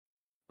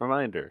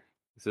Reminder.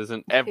 This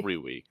isn't every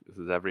week. This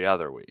is every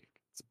other week.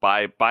 It's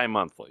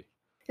bi-monthly.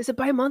 Is it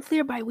bi-monthly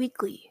or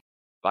bi-weekly?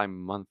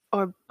 Bi-month.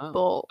 Or Oh.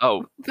 both?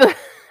 Oh.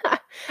 I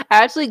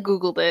actually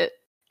Googled it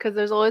because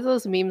there's always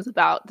those memes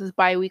about does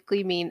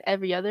bi-weekly mean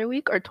every other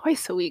week or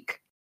twice a week?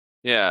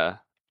 Yeah.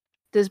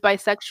 Does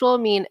bisexual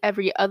mean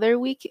every other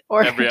week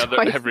or Every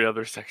twice?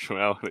 other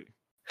sexuality.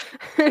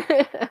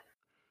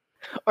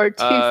 Or two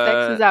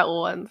sexes at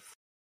once.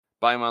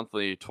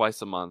 Bi-monthly,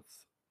 twice a month.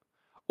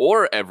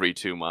 Or every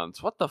 2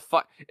 months. What the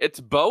fuck? It's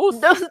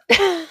both?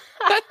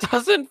 That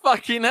doesn't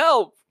fucking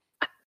help.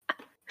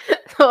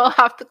 So I'll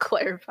have to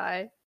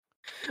clarify.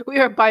 We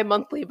are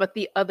bi-monthly, but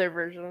the other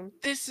version.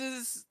 This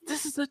is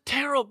a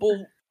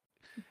terrible...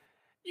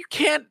 You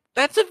can't...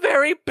 That's a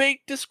very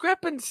big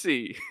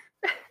discrepancy.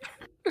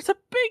 There's a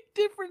big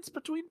difference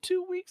between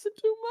 2 weeks and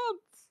 2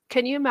 months.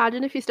 Can you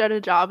imagine if you start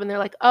a job and they're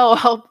like,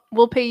 "Oh,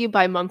 we'll pay you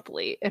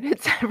bi-monthly," and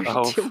it's every 2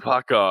 months? Oh,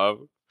 fuck off.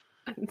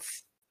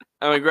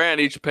 I mean,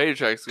 granted, each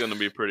paycheck's gonna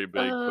be pretty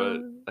big, but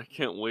I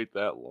can't wait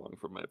that long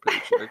for my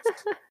paychecks.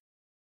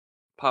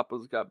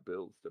 Papa's got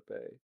bills to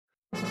pay.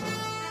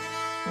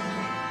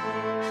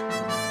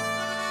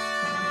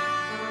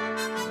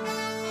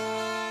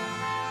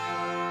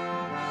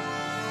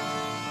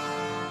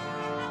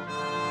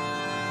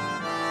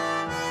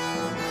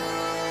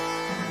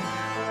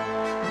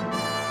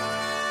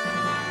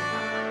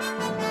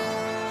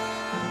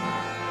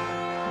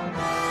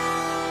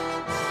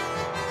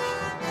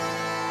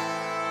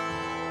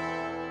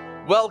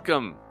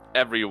 Welcome,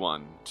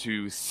 everyone,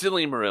 to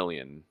Silly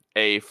Marillion,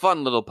 a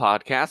fun little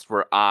podcast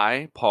where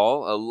I,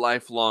 Paul, a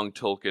lifelong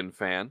Tolkien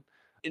fan,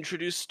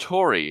 introduce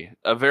Tori,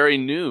 a very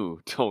new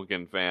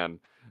Tolkien fan,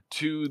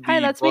 to the Hi,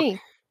 that's book.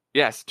 me.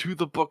 Yes, to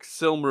the book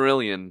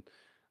Silmarillion,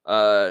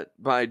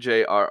 by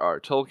J.R.R.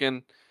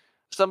 Tolkien.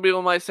 Some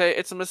people might say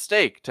it's a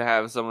mistake to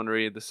have someone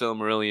read the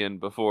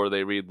Silmarillion before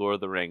they read Lord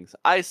of the Rings.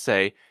 I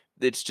say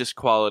it's just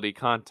quality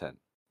content.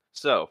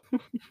 So,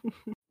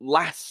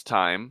 last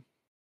time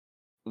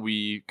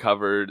we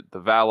covered the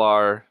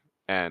Valar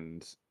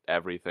and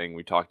everything.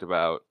 We talked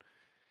about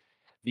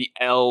the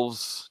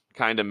elves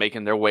kind of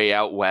making their way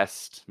out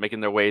west,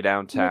 making their way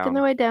downtown. Making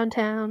their way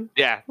downtown.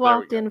 Yeah,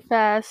 walked in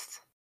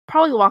fast.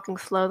 Probably walking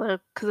slow though,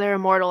 because they're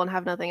immortal and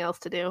have nothing else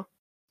to do.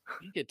 I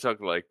think it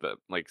took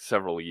like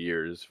several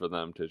years for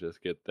them to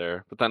just get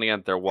there. But then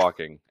again, they're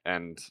walking,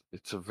 and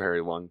it's a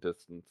very long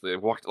distance. They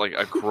walked like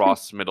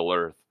across Middle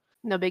Earth.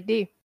 No big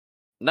deal.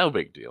 No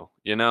big deal,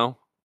 you know?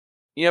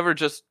 You ever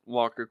just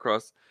walk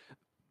across?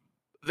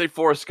 They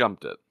Forrest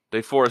Gumped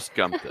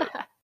it.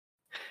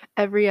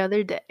 Every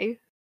other day.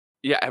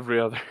 Yeah,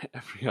 every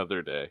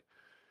other day.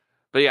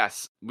 But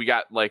yes, we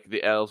got like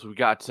the elves. We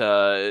got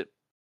Thingol,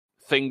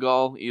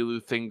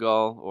 Ilu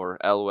Thingol, or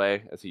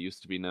Elwë, as he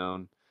used to be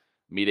known,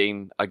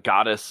 meeting a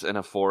goddess in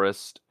a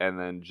forest and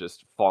then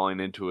just falling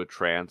into a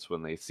trance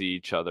when they see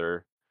each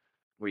other.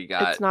 We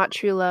got... It's not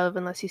true love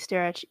unless you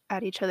stare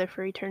at each other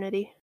for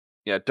eternity.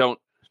 Yeah,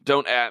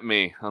 don't at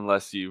me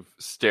unless you've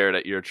stared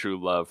at your true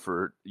love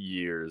for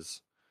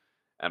years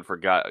and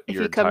forgot if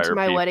your you come entire to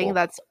my people. wedding,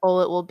 that's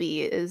all it will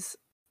be, is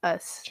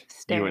us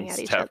staring at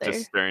each other.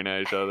 Just staring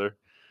at each other.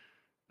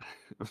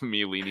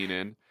 Me leaning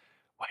in.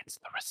 When's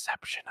the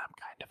reception? I'm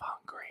kind of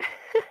hungry.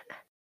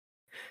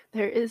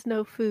 There is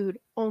no food,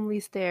 only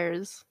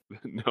stairs.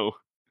 No.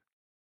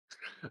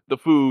 The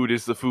food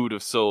is the food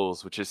of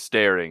souls, which is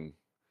staring.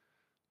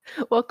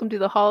 Welcome to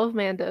the Hall of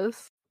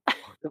Mandos.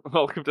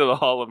 Welcome to the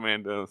Hall of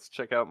Mandos.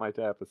 Check out my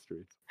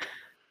tapestries.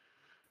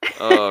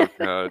 Oh,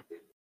 God.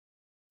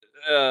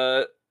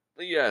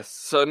 Yes,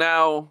 so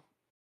now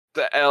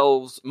the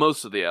elves,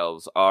 most of the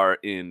elves, are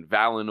in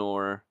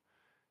Valinor.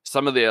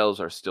 Some of the elves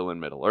are still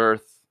in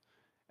Middle-earth.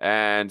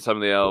 And some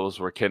of the elves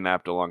were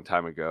kidnapped a long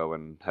time ago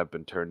and have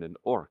been turned into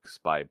orcs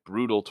by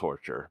brutal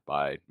torture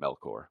by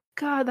Melkor.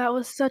 God, that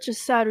was such a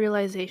sad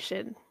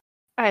realization.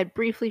 I had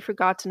briefly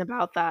forgotten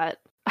about that.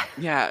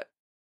 Yeah.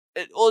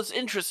 It's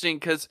interesting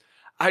because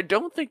I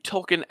don't think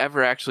Tolkien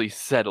ever actually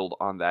settled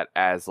on that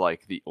as,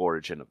 like, the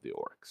origin of the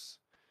orcs.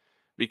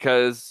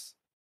 Because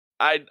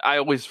I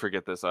always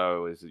forget this. I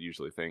always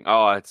usually think,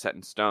 oh, it's set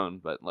in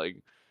stone. But, like,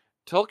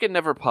 Tolkien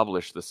never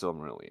published the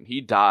Silmarillion.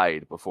 He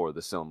died before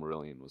the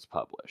Silmarillion was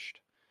published.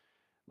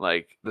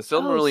 Like, the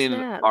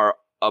Silmarillion are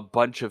a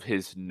bunch of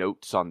his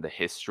notes on the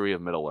history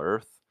of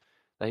Middle-earth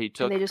that he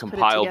took,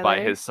 compiled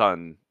by his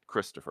son,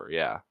 Christopher,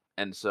 yeah.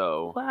 And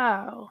so...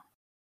 Wow.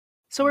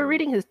 So we're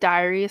reading his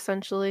diary,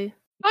 essentially?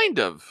 Kind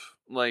of.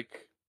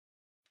 Like,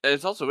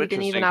 it's also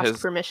interesting. He didn't even ask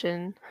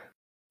permission.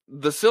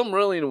 The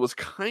Silmarillion was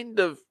kind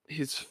of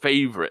his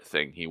favorite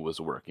thing he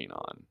was working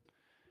on.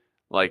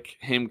 Like,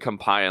 him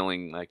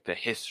compiling, like, the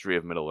history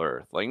of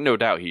Middle-earth. Like, no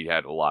doubt he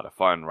had a lot of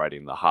fun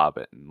writing The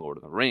Hobbit and Lord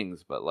of the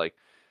Rings, but, like,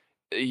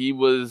 he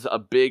was a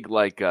big,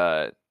 like,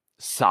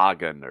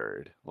 saga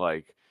nerd.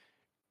 Like,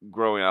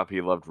 growing up, he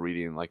loved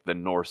reading, like, the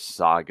Norse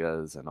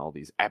sagas and all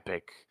these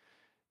epic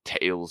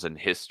tales and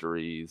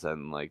histories.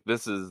 And, like,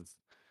 this is,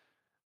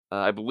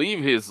 I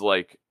believe his,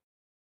 like,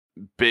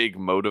 big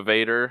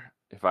motivator,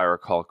 if I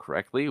recall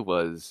correctly,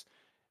 was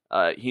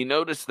he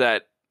noticed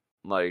that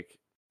like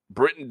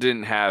Britain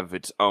didn't have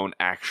its own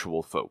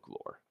actual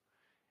folklore.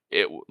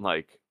 It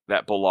like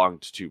that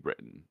belonged to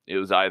Britain. It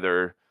was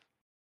either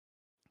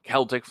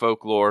Celtic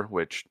folklore,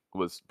 which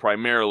was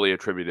primarily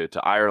attributed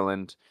to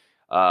Ireland.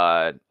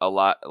 A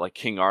lot like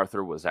King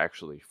Arthur was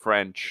actually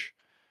French,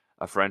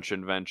 a French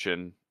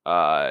invention.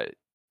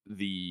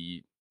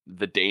 The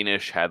the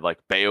Danish had like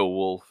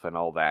Beowulf and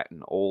all that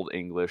in Old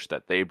English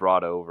that they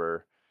brought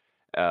over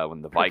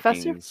when the Professor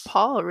Vikings.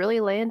 Paul really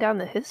laying down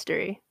the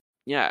history.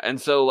 Yeah, and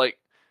so like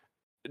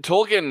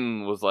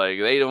Tolkien was like,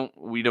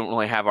 we don't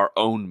really have our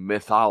own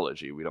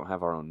mythology. We don't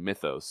have our own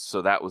mythos.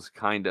 So that was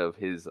kind of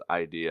his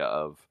idea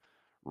of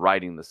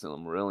writing the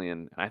Silmarillion.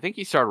 And I think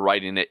he started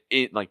writing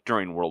it like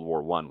during World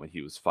War One when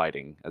he was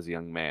fighting as a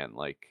young man.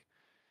 Like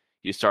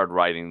he started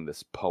writing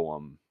this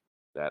poem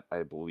that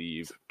I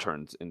believe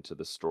turns into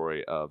the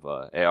story of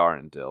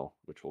Eärendil,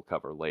 which we'll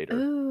cover later.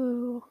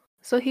 Ooh.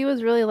 So he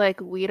was really like,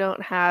 we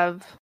don't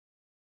have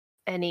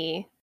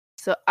any,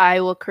 so I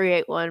will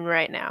create one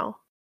right now.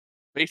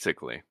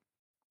 Basically.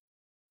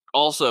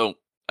 Also,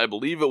 I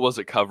believe it was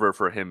a cover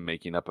for him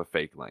making up a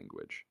fake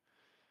language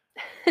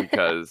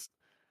because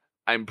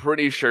I'm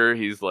pretty sure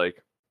he's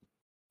like,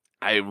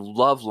 I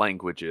love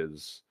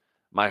languages.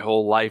 My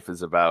whole life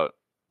is about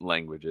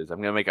languages. I'm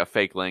going to make a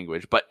fake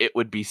language, but it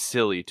would be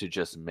silly to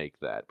just make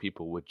that.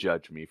 People would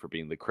judge me for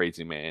being the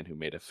crazy man who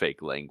made a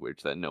fake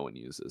language that no one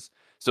uses.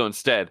 So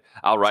instead,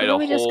 I'll So write let a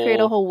me just create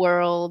a whole whole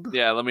world.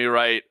 yeah, let me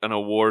write an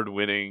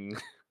award-winning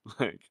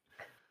like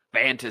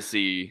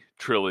fantasy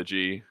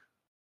trilogy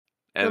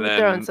Let and me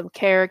throw in then some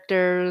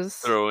characters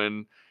throw in,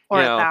 you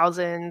or a know,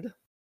 thousand.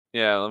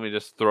 yeah, let me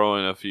just throw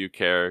in a few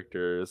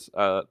characters.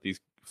 These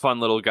fun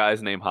little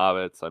guys named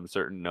hobbits. I'm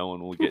certain no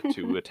one will get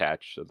too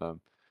attached to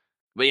them.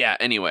 But yeah,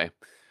 anyway,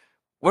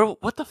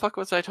 what the fuck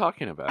was I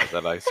talking about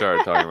that I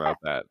started talking about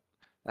that?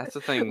 That's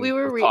the thing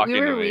with We talking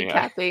were to me.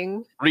 recapping,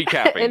 and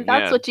Recapping,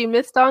 that's yeah. what you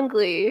missed on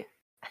Glee.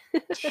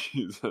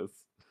 Jesus.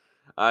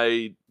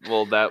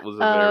 Well, that was a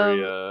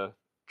very Um,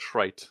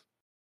 trite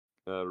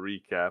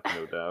recap,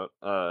 no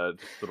doubt.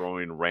 Just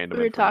throwing random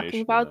we were talking information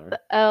in about there.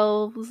 the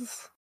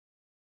elves.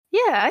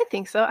 Yeah, I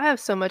think so. I have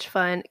so much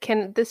fun.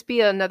 Can this be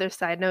another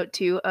side note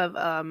too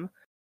of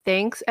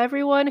thanks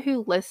everyone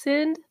who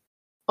listened?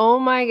 Oh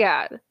my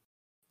god.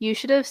 You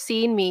should have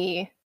seen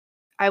me.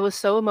 I was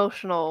so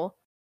emotional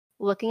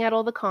looking at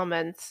all the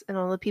comments and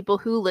all the people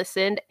who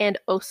listened and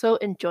also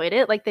enjoyed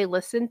it. Like they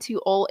listened to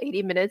all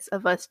 80 minutes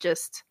of us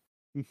just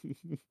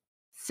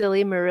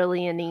silly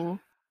Marillioning.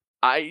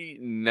 I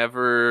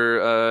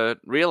never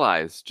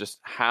realized just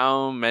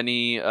how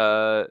many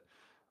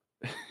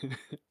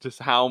just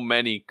how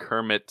many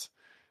Kermit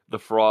the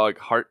Frog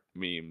heart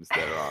memes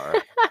there are.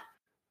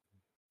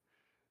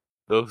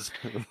 Those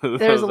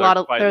those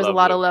are quite There's a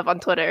lot of lovely. love on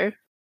Twitter.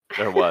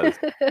 There was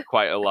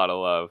quite a lot of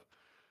love.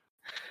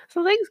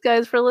 So thanks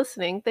guys for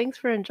listening. Thanks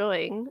for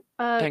enjoying.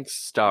 Thanks,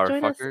 star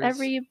Join us fuckers.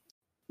 every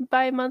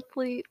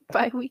bi-monthly,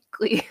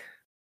 bi-weekly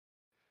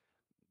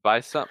Buy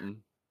something.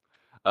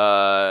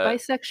 Uh,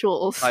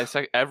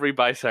 bisexuals. every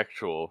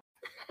bisexual.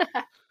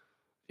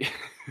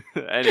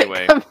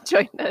 Anyway, Come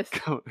join us.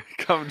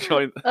 come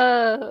join.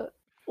 Uh, I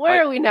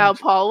where are we now,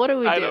 Paul? What are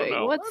we I don't doing?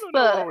 know. I What's don't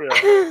know where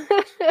the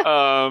we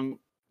are.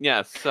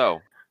 Yeah. So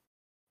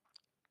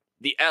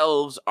the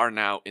elves are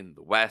now in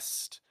the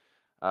west.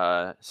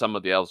 Some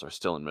of the elves are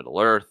still in Middle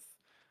Earth.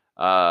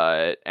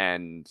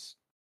 And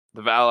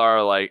the Valar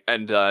are like,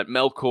 and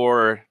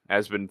Melkor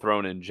has been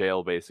thrown in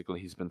jail. Basically,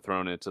 he's been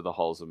thrown into the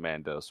halls of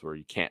Mandos, where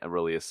you can't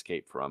really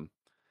escape from.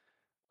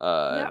 He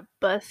Uh, got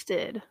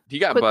busted? he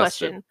got Quick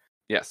busted. question.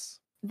 Yes.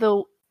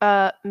 The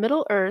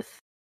Middle Earth,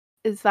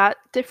 is that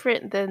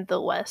different than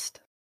the West?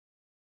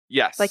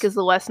 Like, Yes. is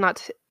the West not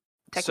So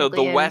the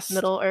technically in West,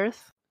 Middle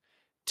Earth?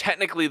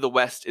 technically, the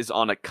West is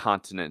on a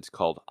continent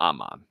called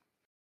Aman.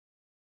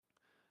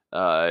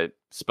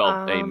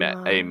 Spelled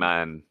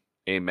Um,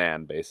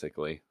 aman,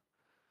 basically.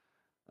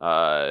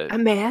 Uh, a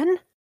man?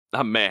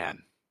 a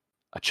man,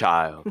 a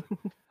child.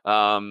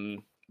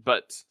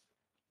 But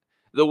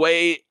the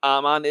way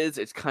Aman is,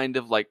 it's kind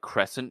of like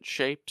crescent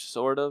shaped,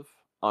 sort of,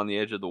 on the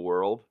edge of the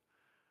world,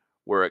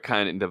 where it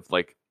kind of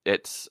like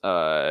its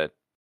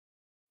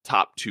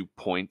top 2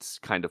 points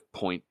kind of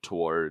point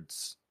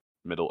towards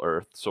Middle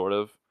Earth, sort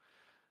of.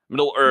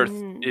 Middle Earth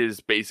Mm.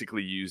 is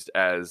basically used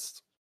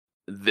as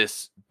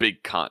this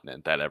big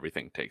continent that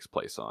everything takes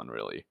place on,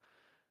 really,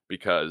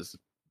 because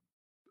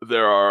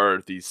there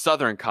are these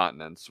southern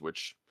continents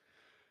which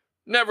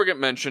never get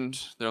mentioned.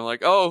 They're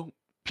like, oh,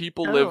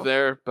 people live Oh,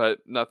 there, but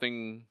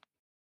nothing.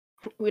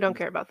 we don't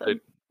care about It,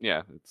 them.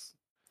 yeah, it's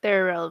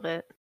They're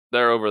irrelevant.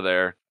 they're over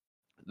there.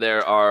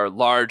 There are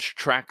large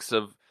tracts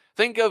of.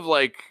 Think of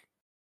like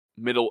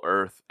Middle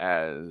Earth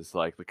as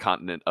like the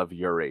continent of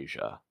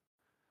Eurasia,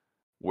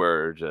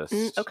 where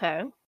just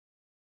Okay.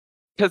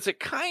 because it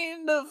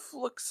kind of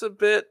looks a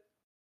bit,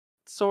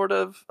 sort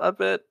of a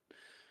bit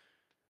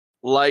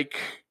like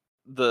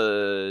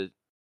the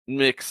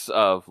mix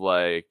of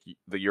like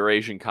the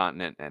Eurasian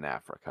continent and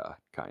Africa,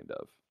 kind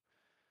of.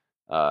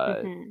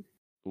 Uh, Hmm.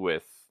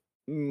 with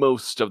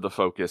most of the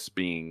focus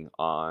being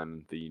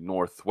on the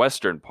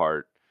northwestern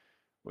part,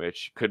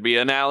 which could be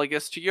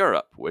analogous to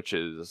Europe, which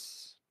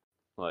is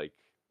like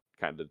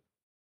kind of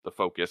the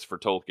focus for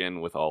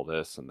Tolkien with all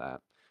this and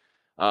that.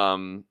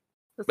 That's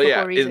But the yeah,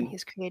 whole reason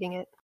he's creating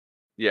it.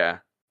 yeah.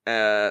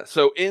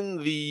 So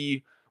in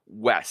the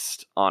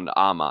west on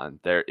Aman,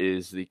 there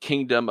is the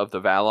kingdom of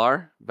the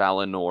Valar,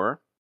 Valinor,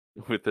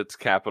 with its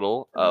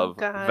capital Oh of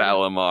God.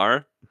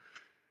 Valimar.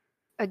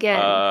 Again,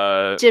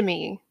 Uh,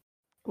 Jimmy.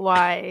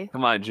 Why?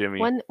 Come on, Jimmy.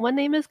 One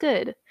name is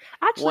good.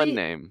 One Actually,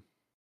 name.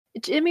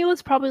 Jimmy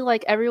was probably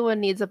like everyone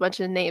needs a bunch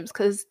of names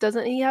because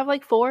doesn't he have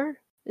like four?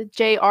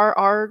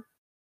 J.R.R.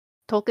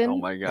 Oh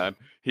Tolkien. my God,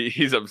 he's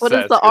What is obsessed the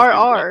because he's got.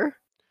 R.R.?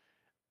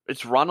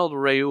 It's Ronald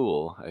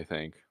Raoul, I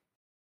think.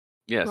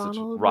 Yes, it's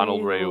Ronald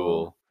Ronald Raoul.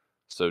 Raoul.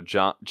 So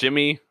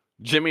Jimmy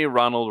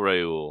Ronald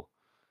Raoul.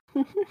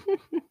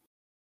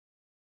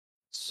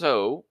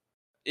 So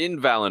in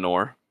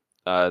Valinor,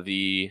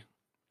 the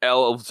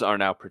elves are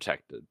now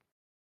protected.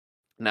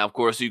 Now, of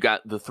course, you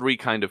got the three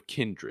kind of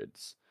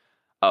kindreds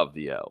of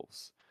the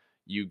elves.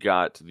 You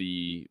got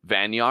the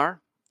Vanyar,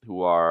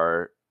 who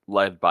are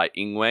led by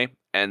Ingwe,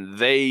 and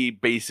they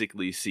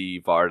basically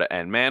see Varda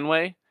and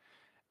Manwë,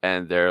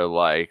 and they're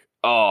like,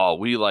 "Oh,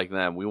 we like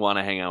them. We want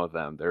to hang out with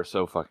them. They're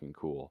so fucking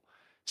cool."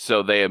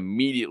 So they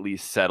immediately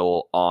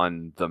settle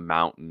on the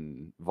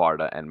mountain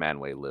Varda and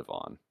Manwë live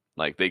on.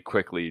 Like they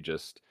quickly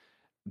just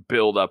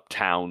build up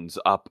towns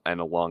up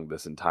and along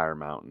this entire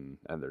mountain,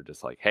 and they're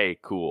just like, "Hey,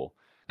 cool."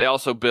 They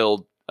also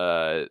build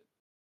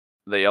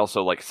they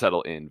also like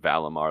settle in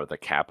Valimar, the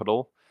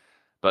capital,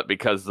 but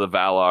because the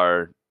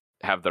Valar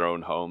have their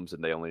own homes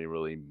and they only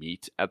really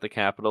meet at the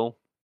capital,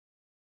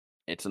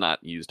 it's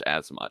not used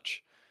as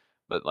much.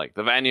 But like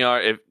the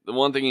Vanyar, if the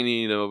one thing you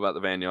need to know about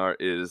the Vanyar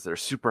is they're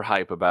super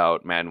hype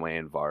about Manwë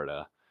and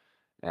Varda,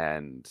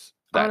 and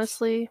that's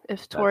Honestly, if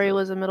that's Tori it.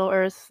 was a Middle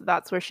Earth,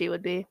 that's where she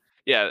would be.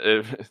 Yeah,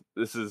 if,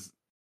 this is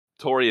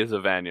Tori is a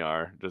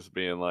Vanyar, just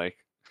being like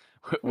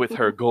with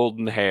her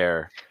golden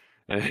hair,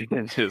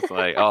 and just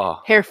like, oh,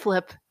 Hair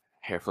flip.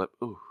 hair flip,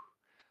 ooh,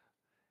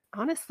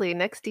 Honestly,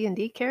 next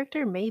D&D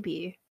character,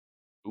 maybe.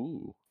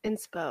 ooh.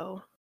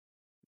 Inspo.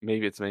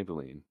 Maybe it's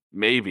Maybelline.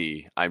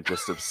 Maybe I'm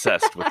just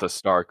obsessed with the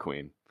Star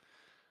Queen.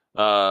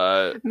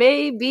 Uh,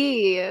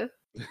 Maybe.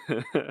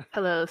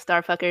 Hello,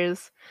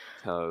 starfuckers.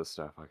 Hello,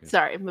 Starfuckers.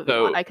 Sorry, moving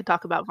on. So I could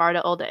talk about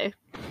Varda all day.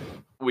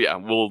 yeah,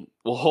 we'll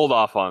hold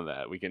off on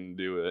that. We can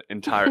do an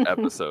entire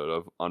episode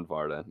of on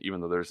Varda, even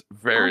though there's Oh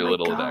very my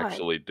little to god.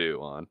 actually do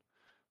on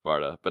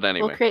Varda. But We'll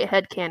anyway, create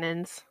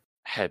headcanons.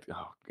 a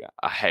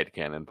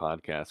headcanon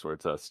podcast where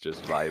it's us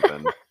just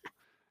vibing,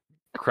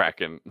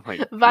 cracking,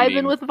 like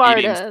Vibin' with eating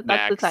Varda. That's the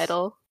snacks,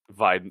 title.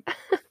 vibe.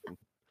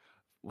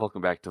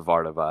 Welcome back to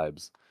Varda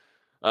vibes.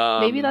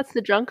 Maybe Um, that's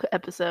the drunk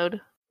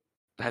episode.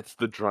 that's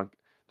the drunk.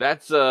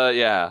 That's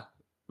yeah,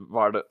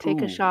 Varda. Take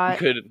a Ooh, we shot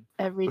could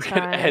every we could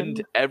end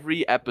time.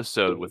 every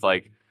episode with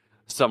like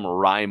some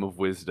rhyme of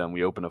wisdom.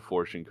 We open a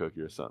fortune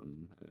cookie or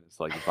something. It's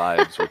like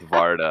vibes with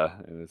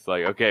Varda, and it's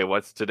like, okay,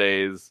 what's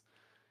today's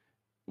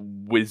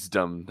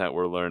wisdom that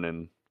we're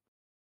learning?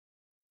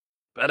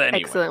 But anyway,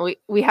 Excellent.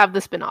 We have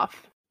the spinoff.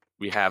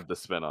 we have the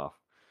spinoff.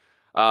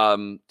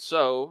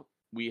 So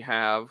we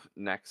have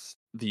next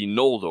the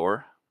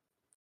Noldor,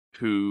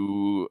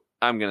 who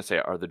I'm gonna say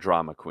are the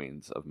drama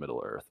queens of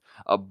Middle Earth.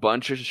 A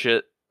bunch of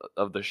shit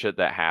of the shit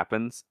that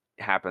happens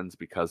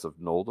because of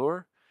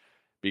Noldor.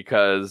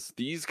 Because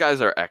these guys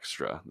are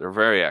extra. They're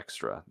very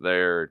extra.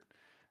 They're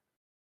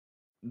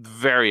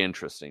very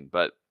interesting,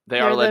 but they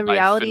are They're the led by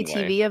reality Finwë.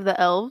 TV of the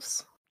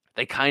elves.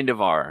 They kind of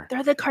are.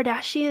 They're the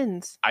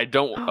Kardashians. I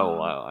don't. Oh, Oh,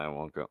 well, I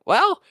won't go.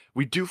 Well,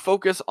 we do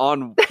focus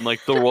on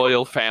like the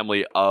royal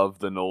family of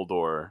the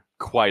Noldor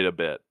quite a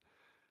bit.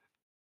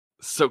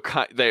 So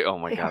they. Oh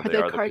my they are god, they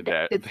the are the Kard.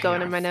 cadet. It's They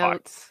going are in my fucked.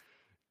 notes.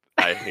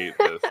 I hate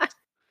this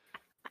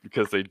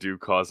because they do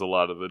cause a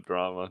lot of the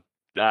drama.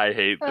 I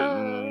hate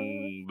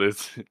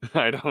this.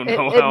 I don't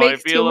know It how I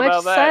makes too feel much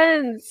about that.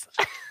 sense.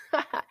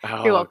 You're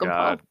Oh welcome, Paul.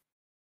 god.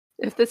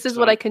 If this is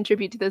what So I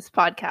contribute to this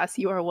podcast,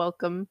 you are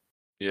welcome.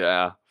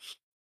 yeah.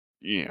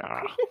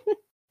 Yeah.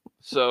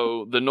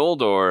 So the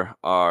Noldor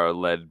are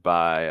led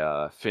by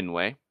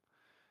Finwë,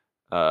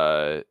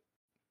 uh,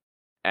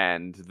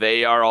 and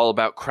they are all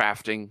about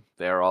crafting.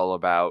 They're all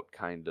about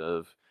kind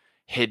of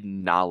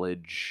hidden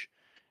knowledge,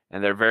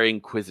 and they're very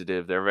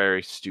inquisitive. They're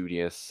very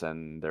studious,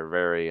 and they're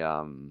very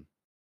kind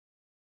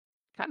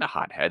of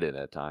hot-headed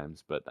at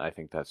times. But I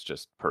think that's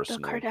just The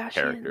personal Kardashians.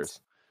 characters.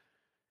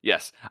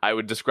 Yes, I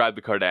would describe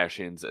the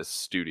Kardashians as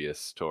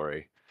studious,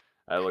 Tori.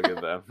 I look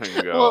at them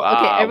and go, Well,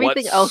 okay, what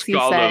everything else you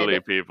scholarly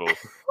said. people.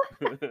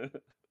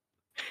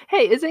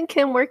 Hey, isn't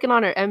Kim working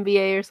on her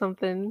MBA or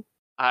something?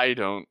 I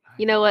don't.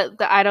 You know what?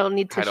 I don't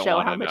need to I don't show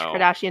want how to much know.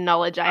 Kardashian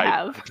knowledge I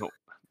have. I don't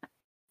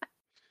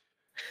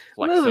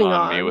flexing Moving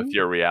on me with on.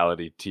 your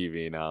reality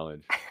TV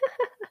knowledge.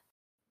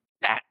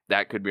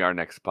 That could be our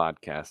next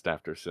podcast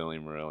after Silly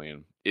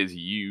Marillion. Is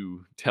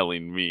you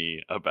telling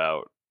me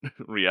about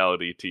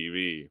reality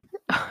TV?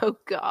 Oh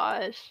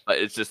gosh.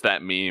 It's just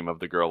that meme of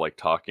the girl like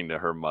talking to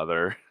her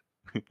mother.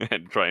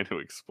 and trying to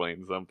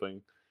explain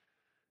something,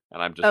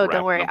 and I'm just Oh, don't wrapped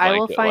in worry. a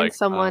blanket like,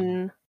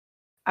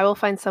 I will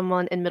find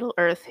someone in Middle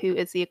Earth who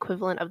is the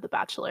equivalent of the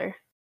Bachelor.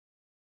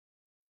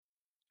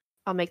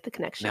 I'll make the now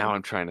connection.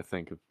 I'm trying to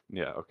think of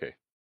yeah, okay.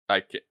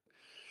 I can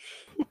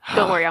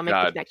Don't worry, I'll make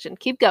the God. connection.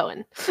 Keep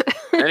going.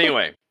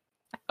 Anyway,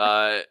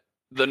 uh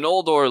the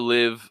Noldor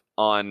live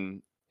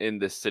on in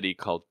this city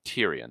called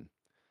Tyrion.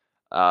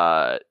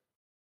 Uh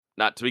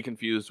Not to be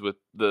confused with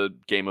the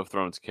Game of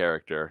Thrones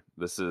character.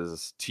 This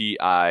is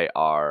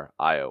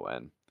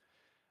Tirion.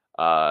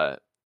 Uh,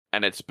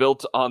 and it's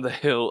built on the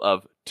hill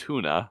of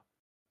Tuna.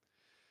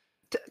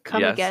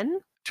 Come Yes, again?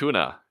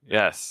 Tuna.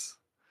 Yes,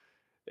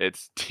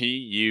 it's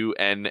Tuna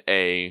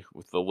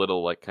with the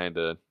little like kind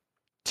of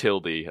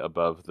tilde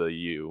above the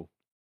U.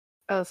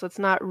 Oh, so it's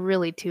not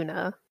really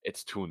tuna.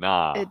 It's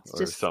Tuna It's or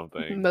just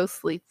something.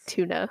 mostly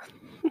tuna.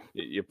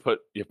 You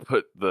put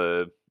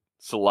the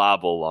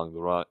syllable along the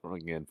wrong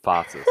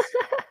emphasis.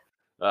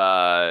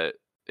 Uh,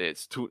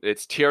 it's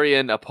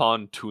Tyrion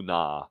upon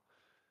Tuna.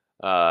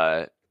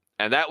 Uh,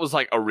 and that was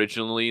like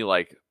originally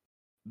like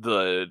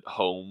the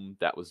home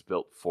that was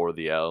built for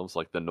the elves.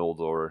 Like the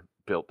Noldor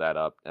built that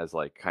up as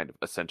like kind of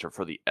a center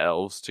for the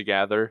elves to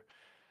gather.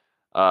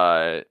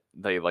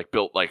 They like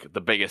built like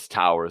the biggest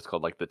tower. It's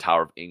called like the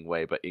Tower of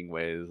Ingwe, but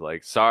Ingwe is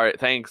like, sorry,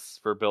 thanks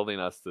for building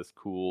us this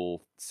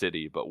cool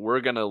city, but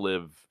we're gonna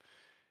live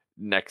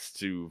next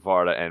to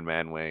Varda and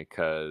Manwë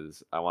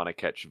because I want to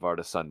catch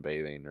Varda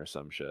sunbathing or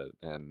some shit.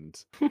 And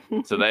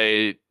so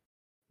they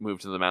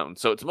moved to the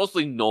mountains. So it's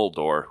mostly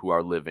Noldor who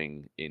are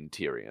living in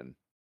Tyrion.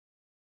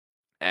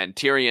 And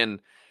Tyrion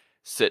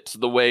sits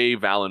the way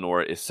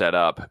Valinor is set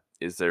up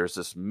is there's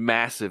this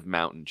massive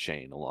mountain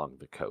chain along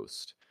the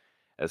coast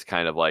as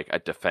kind of like a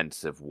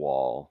defensive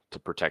wall to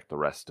protect the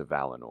rest of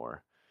Valinor.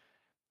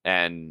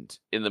 And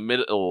in the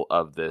middle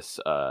of this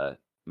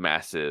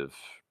massive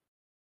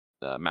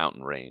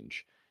mountain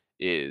range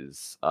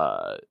is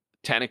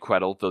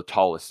Taniquetil, the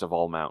tallest of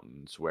all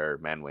mountains, where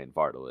Manwë and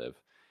Varda live.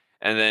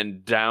 And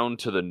then down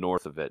to the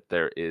north of it,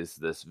 there is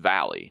this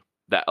valley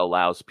that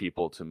allows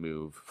people to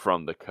move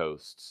from the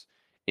coasts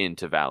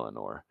into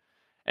Valinor.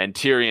 And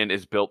Tyrion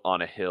is built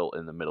on a hill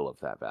in the middle of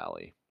that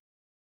valley,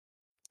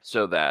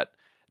 so that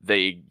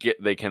they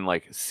can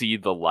like see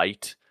the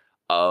light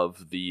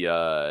of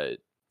the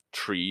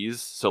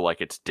trees. So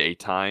like it's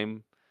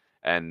daytime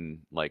and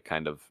like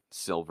kind of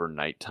silver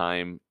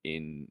nighttime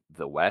in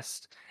the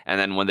west. And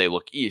then when they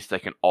look east, they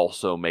can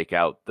also make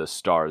out the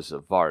stars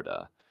of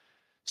Varda.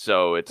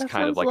 So it's That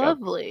kind of sounds like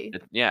lovely.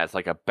 yeah, it's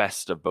like a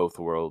best of both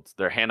worlds.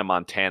 They're Hannah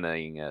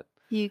Montanaing it.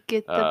 You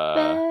get the Uh,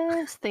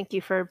 best. Thank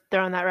you for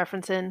throwing that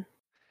reference in.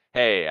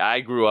 hey, I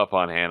grew up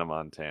on Hannah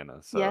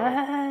Montana, so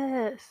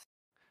Yes.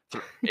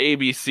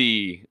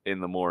 ABC in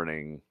the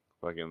morning,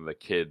 fucking the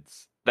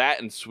kids. That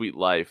and Sweet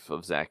Life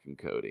of Zach and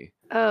Cody.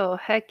 Oh,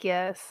 heck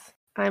yes.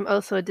 I'm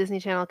also a Disney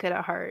Channel kid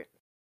at heart.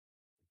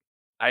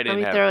 I Let didn't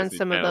me have throw in Disney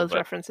some of Channel, those but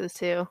references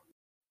too.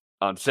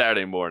 on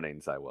Saturday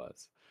mornings I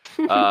was.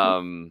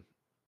 Um,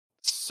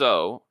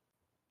 so,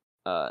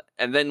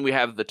 and then we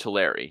have the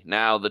Teleri.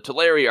 Now, the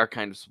Teleri are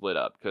kind of split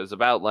up because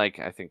about like,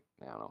 I think,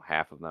 I don't know,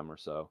 half of them or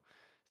so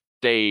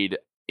stayed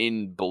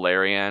in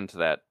Beleriand, to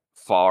that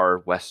far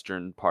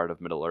western part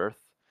of Middle Earth,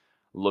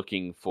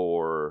 looking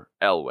for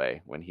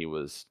Elwë when he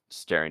was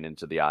staring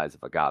into the eyes of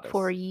a For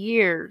goddess.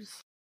 years.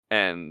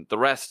 And the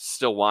rest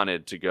still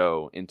wanted to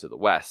go into the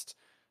west.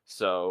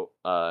 So,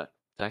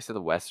 did I say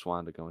the west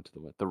wanted to go into the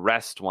west? The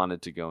rest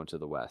wanted to go into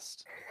the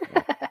west.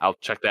 Yeah, I'll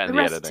check that in The the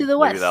rest to editing. the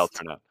Maybe that'll west.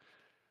 turn out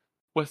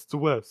west to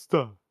west.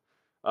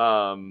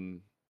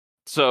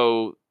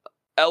 So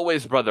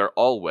Elwë's brother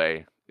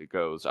Alwë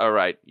goes, all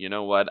right, you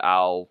know what?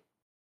 I'll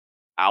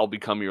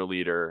become your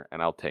leader,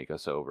 and I'll take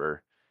us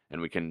over,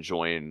 and we can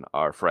join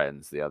our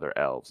friends, the other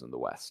elves in the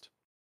west.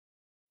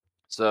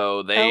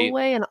 So they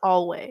Elway and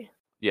Alway.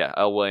 Yeah,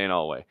 Elwë and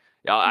Alwë.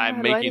 Yeah, I'm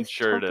God, why making does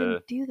sure Tolkien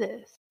to do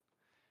this?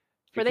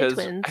 Were they because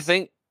I twins?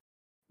 think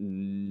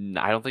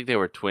I don't think they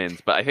were twins,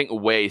 but I think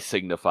way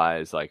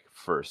signifies like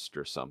first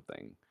or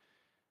something.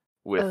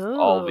 With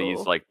all these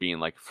Oh. like being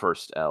like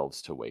first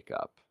elves to wake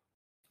up.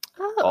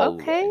 Oh,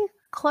 Alwë. okay.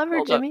 Clever,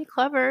 Hold up. Jimmy.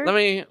 Clever.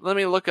 Let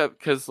me look up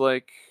because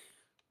like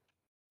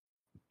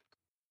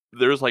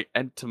there's like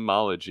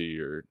etymology,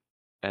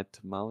 I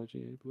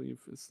believe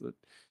is the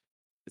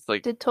it's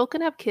like Did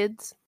Tolkien have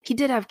kids? He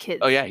did have oh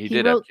kids. yeah, he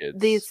did have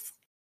kids.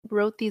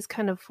 Wrote these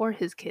kind of for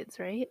his kids,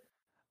 right?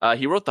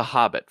 He wrote The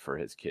Hobbit for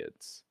his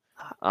kids.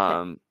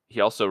 Okay. He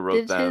also wrote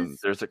Did them.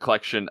 his There's a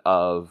collection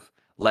of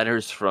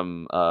letters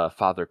from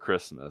Father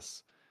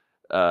Christmas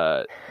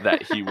that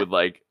he would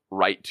like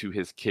write to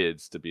his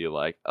kids to be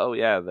like, oh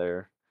yeah,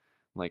 they're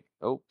like,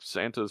 oh,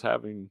 Santa's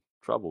having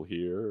trouble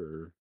here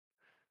or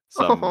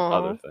some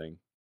other Oh. thing.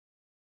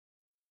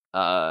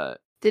 Uh,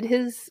 Did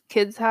his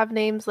kids have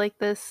names like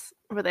this?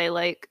 Were they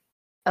like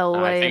I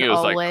Elway think and it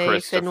was like Alway,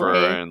 Christopher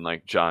Finway? and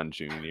like John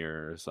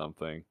Jr. or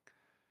something.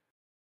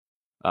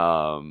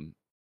 Um,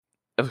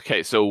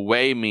 okay, so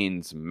Way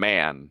means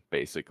man,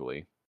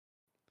 basically,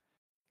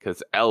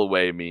 because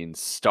Elway means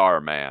star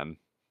man.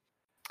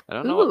 I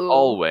don't know what Ooh.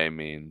 always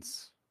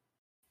means.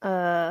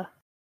 Uh,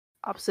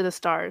 opposite of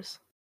stars.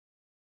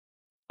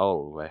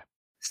 Always.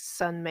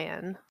 Sun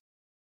man.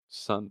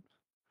 Sun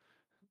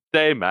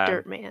day man.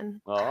 Dirt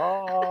man.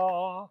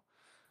 Oh.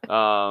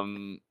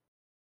 Um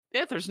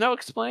yeah, there's no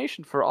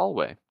explanation for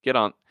always. Get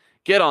on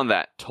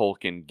that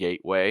Tolkien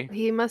gateway,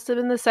 He must have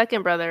been the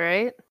second brother,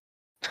 right?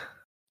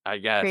 I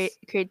guess.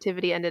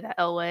 Creativity ended at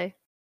Elway.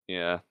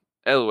 Yeah.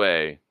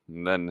 Elway,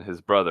 and then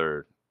his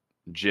brother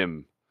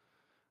Jim.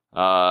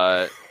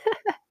 Uh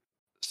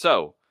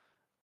so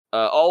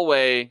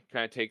Alway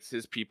kind of takes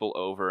his people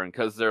over, and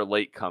because they're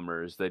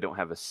latecomers, they don't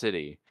have a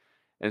city.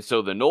 And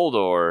so the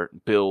Noldor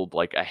build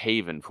like a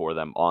haven for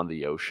them on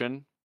the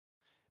ocean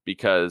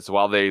because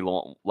while they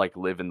like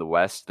live in the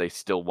west, they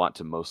still want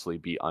to mostly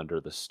be under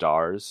the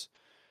stars.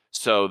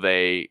 So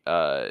they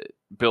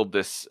build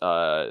this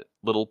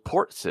little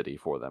port city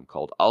for them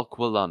called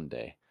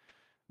Alqualande,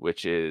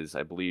 which is,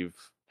 I believe,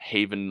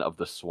 Haven of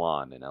the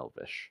Swan in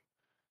Elvish.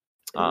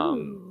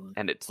 Ooh.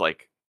 And it's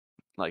like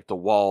the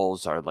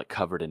walls are like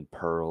covered in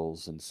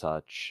pearls and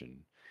such, and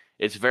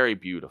it's very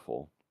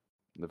beautiful,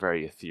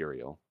 very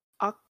ethereal.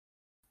 Aqu-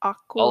 Al-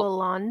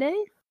 Aqualande?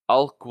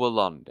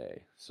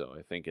 Alqualande. So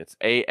I think it's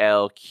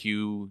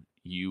Alquande,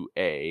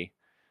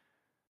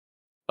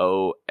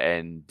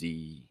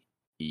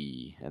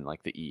 and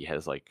like the E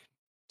has like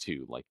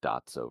two like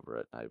dots over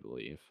it, I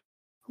believe.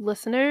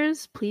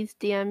 Listeners, please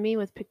DM me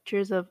with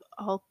pictures of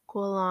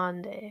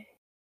Aqualande.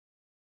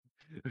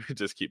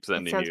 Just keep It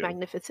sending sounds you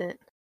magnificent.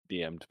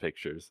 DM'd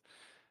pictures.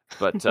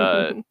 But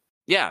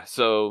yeah,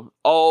 so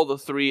all the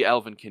three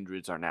elven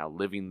kindreds are now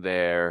living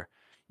there.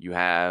 You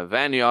have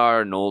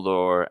Vanyar,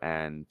 Noldor,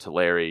 and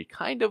Teleri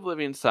kind of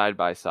living side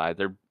by side.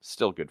 They're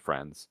still good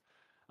friends.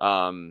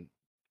 Um,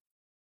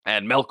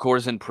 and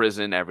Melkor's in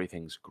prison.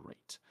 Everything's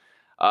great.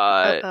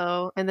 Uh,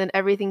 Uh-oh. And then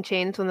everything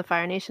changed when the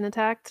Fire Nation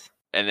attacked?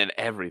 and then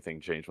everything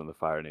changed when the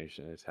Fire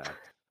Nation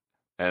attacked.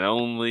 And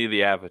only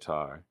the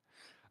Avatar.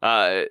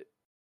 Uh,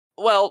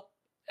 well,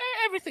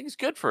 everything's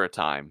good for a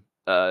time.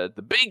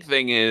 The big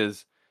thing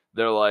is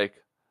they're like,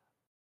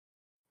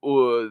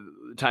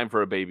 time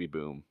for a baby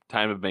boom.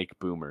 Time to make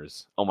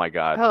boomers. Oh my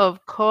god. Oh,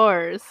 of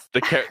course.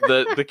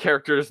 The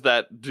characters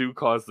that do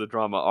cause the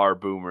drama are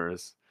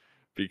boomers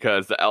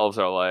because the elves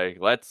are like,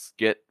 let's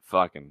get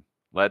fucking.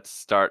 Let's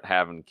start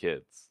having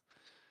kids.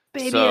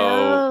 Baby So,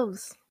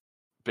 elves.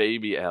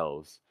 baby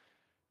elves.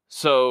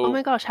 Oh my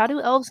So, gosh, how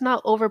do elves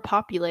not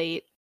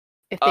overpopulate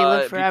if they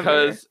live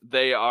forever? because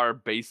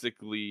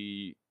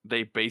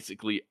they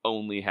basically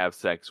only have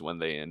sex when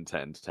they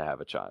intend to have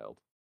a child.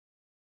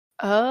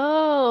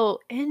 Oh,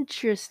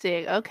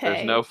 interesting.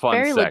 There's no Okay. fun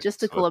Very sex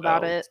logistical with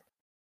about it. elves.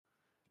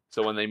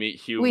 So when they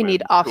meet We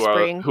need humans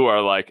offspring. who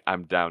are like,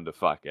 I'm down to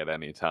fuck at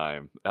any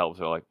time,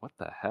 elves are like, what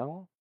the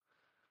hell?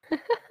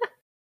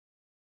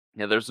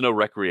 Yeah, there's no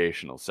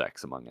recreational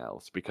sex among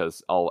elves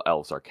because all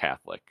elves are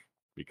Catholic.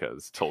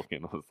 Because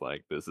Tolkien was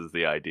like, this is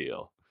the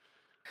ideal.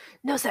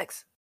 No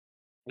sex.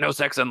 No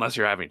sex unless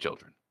you're having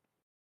children.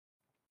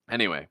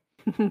 Anyway,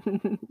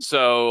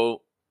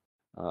 so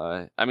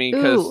I mean,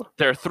 because Ooh.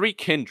 there are three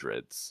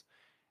kindreds,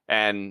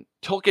 and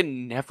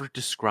Tolkien never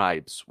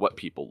describes what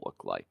people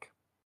look like.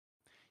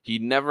 He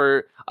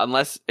never,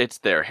 unless it's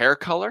their hair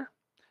color,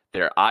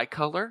 their eye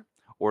color,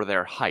 or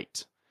their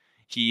height.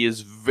 He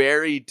is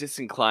very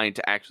disinclined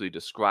to actually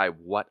describe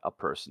what a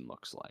person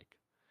looks like.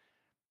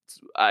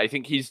 I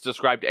think he's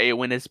described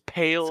Eowyn as So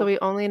pale we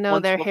only know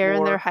once their hair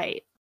and their before.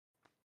 height.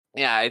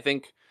 Yeah,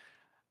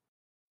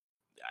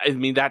 I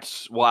mean,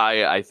 that's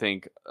why I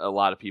think a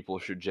lot of people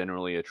should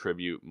generally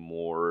attribute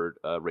more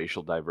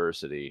racial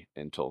diversity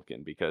in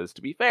Tolkien, because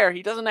to be fair,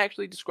 he doesn't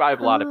actually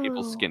describe a lot of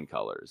people's Oh. skin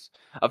colors.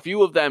 A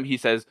few of them, he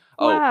says,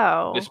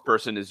 oh, this Wow.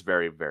 person is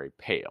very, very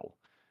pale.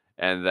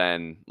 And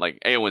then, like,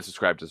 Eowyn's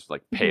described as,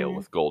 like, pale Hmm.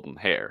 with golden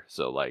hair.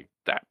 So, like,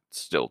 that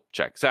still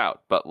checks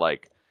out. But,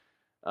 like,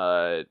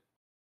 uh,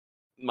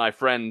 my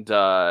friend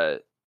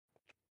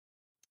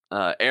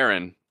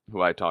Aaron,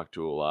 who I talk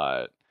to a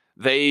lot,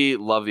 they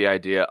love the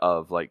idea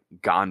of like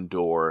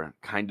Gondor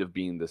kind of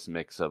being this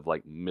mix of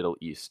like Middle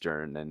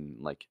Eastern and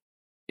like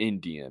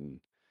Indian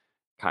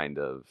kind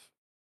of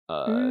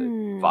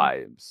Mm.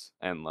 vibes,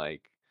 and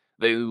like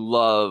they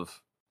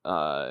love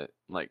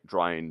like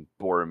drawing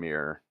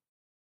Boromir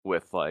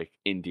with like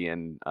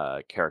Indian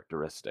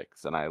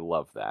characteristics, and I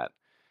love that.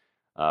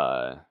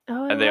 Uh,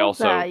 Oh, I and they love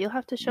also that. You'll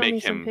have to show make me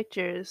some him.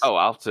 pictures. Oh,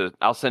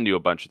 I'll send you a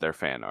bunch of their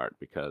fan art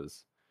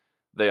because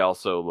they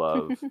also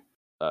love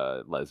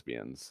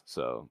lesbians,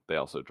 so they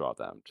also draw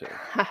them too.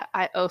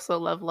 I also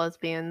love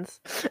lesbians.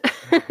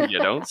 You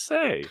don't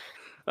say.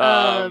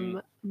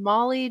 Um,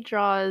 Molly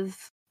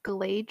draws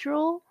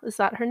Galadriel, is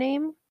that her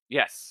name?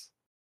 yes,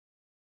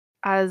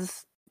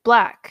 As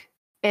black.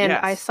 And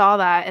I yes, saw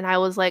that and I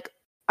was like,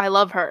 I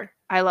love her.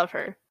 I love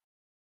her.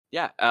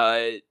 yeah.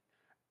 I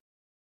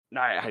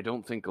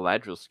don't think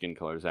Galadriel's skin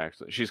color is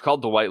actually. She's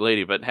called the White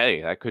Lady, but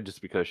hey, that could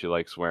just because she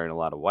likes wearing a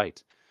lot of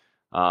white.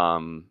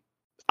 Um,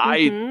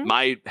 Mm-hmm.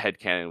 my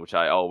headcanon, which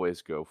I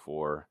always go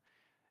for,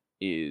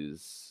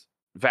 is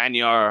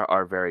Vanyar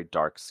are very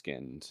dark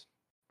skinned,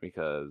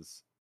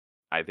 because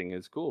I think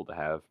it's cool to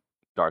have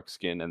dark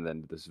skin and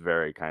then this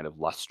very kind of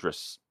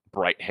lustrous,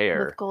 bright With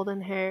hair.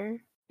 golden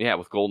hair. Yeah,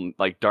 with golden,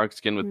 like dark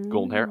skin with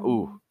golden hair.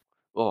 Ooh, Mm.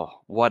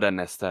 oh, what an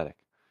aesthetic.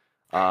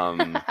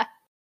 Um,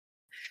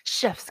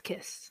 Chef's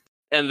kiss.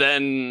 and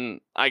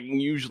then I can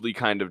usually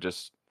kind of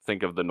just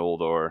think of the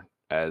Noldor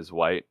as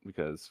white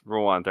because, for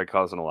one, they're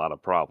causing a lot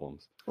of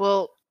problems.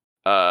 Well,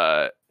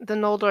 Uh, the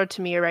Noldor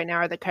to me right now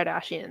are the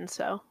Kardashians,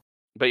 so.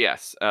 but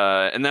yes,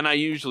 and then I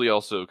usually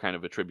also kind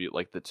of attribute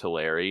like the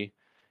Teleri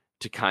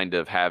to kind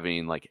of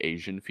having like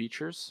Asian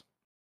features.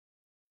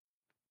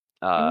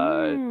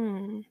 Uh,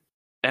 Mm.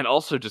 and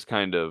also just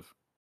kind of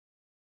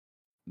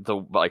the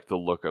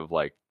look of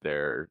like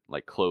their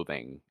like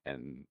clothing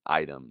and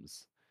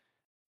items,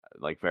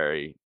 like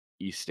very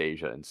East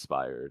Asia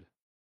inspired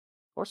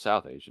or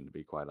South Asian to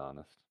be quite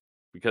honest,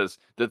 because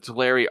the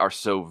Teleri are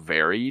so I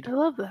varied.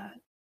 love that.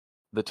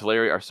 The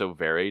Teleri are so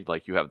varied.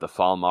 Like you have the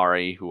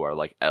Falmari who are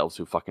like elves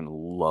who fucking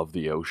love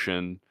the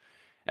ocean,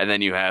 and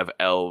then you have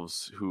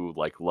elves who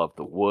like love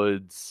the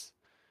woods.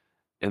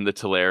 In the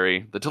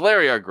Teleri, the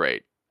Teleri are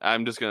great.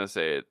 I'm just gonna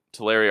say it.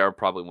 Teleri are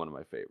probably one of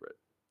my favorite.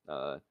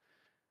 Uh,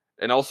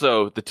 And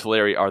also, the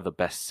Teleri are the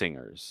best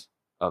singers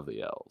of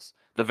the elves.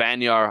 The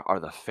Vanyar are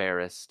the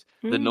fairest.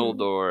 The Mm.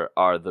 Noldor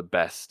are the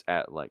best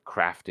at like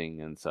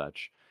crafting and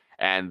such.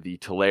 And the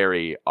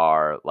Teleri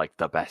are like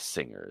the best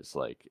singers.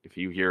 Like if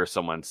you hear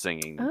someone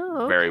singing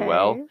Oh, very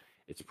well, okay.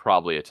 it's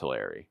probably a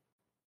Teleri.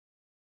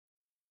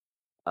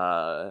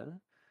 Uh,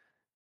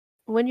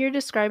 When you're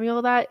describing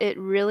all that, it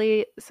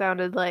really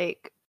sounded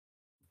like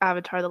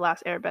Avatar: The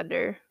Last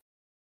Airbender.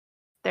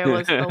 There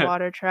was a it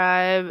water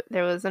tribe,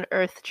 there was an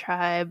earth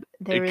tribe,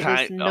 there was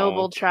this kind oh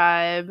noble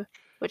tribe,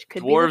 which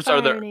could be the dwarves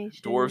are the Fire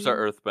dwarves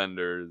are Nation.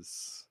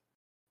 earthbenders.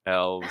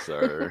 Elves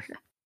are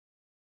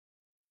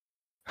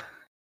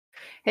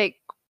Hey,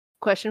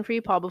 question for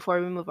you, Paul, before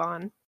we move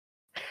on.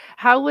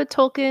 How would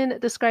Tolkien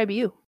describe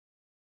you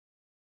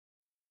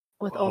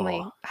with oh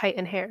only height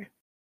and hair?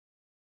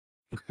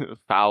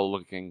 foul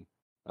looking.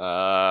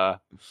 Uh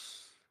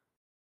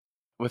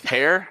with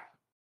hair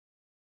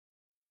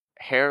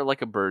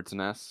like a bird's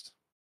nest,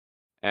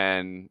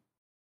 and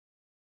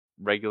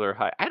regular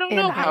height. I don't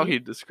And know how height.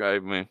 he'd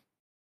describe me.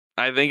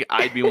 I think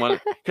I'd be one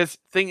because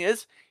thing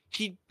is,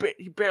 he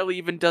barely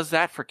even does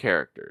that for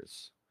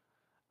characters.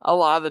 A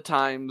lot of the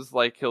times,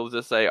 like he'll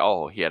just say,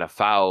 "Oh, he had a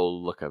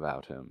foul look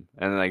about him,"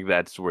 and like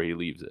that's where he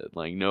leaves it.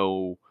 Like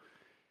no,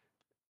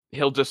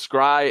 he'll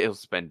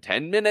spend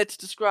 10 minutes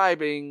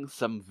describing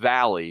some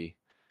valley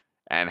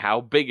and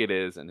how big it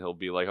is, and he'll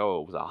be like,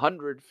 "Oh, it was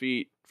 100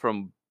 feet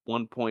from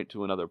one point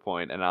to another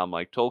point," and I'm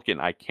like, Tolkien,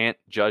 I can't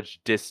judge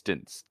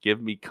distance.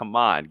 Come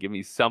on, give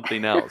me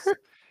something else.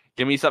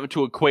 Give me something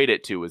to equate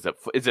it to. Is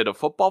it a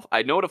football?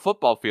 I know what a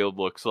football field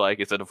looks like.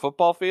 Is it a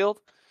football field?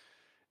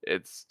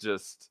 It's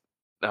just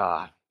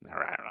ah.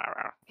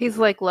 He's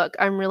like, look,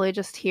 I'm really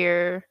just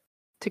here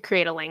to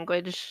create a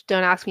language.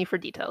 Don't ask me for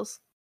details.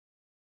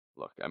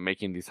 Look, I'm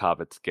making these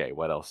hobbits gay.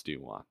 What else do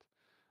you want?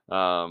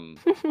 Um.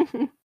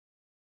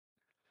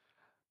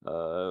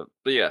 But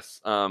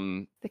yes.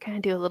 They kind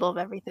of do a little of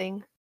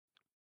everything.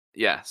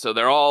 Yeah. So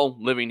they're all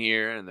living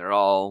here, and they're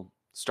all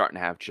starting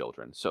to have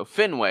children. So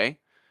Finwë,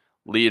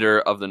 leader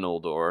of the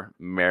Noldor,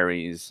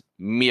 marries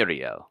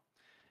Miriel.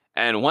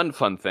 And one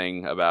fun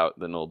thing about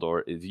the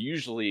Noldor is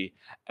usually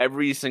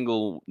every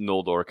single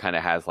Noldor kind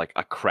of has like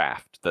a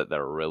craft that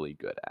they're really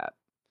good at.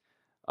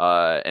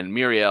 And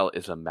Miriel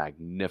is a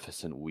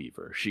magnificent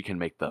weaver. She can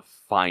make the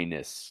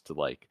finest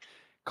like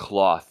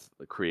cloth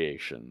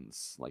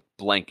creations, like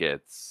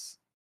blankets,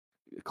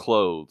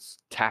 clothes,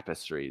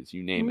 tapestries,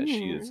 you name it.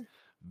 She is Mm.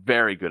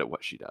 very good at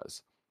what she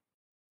does.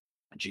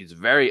 And she's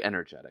very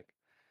energetic.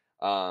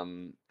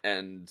 And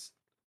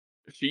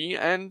she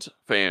and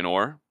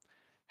Feanor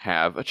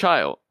have a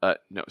child.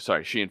 No,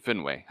 sorry, she and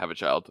Finwë have a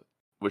child,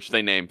 which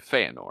they name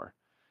Feanor.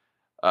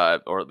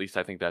 Or at least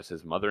I think that's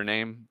his mother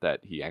name that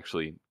he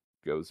actually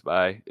goes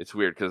by. It's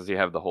weird because you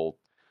have the whole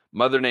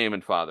mother name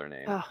and father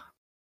name. Oh,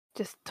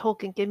 just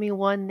Tolkien, give me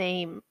one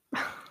name.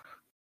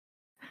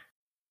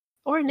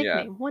 Or a Yeah,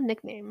 nickname. One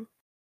nickname.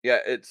 yeah,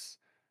 it's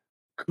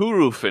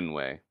Kuru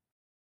Finwë.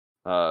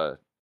 Uh,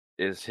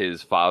 is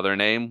his father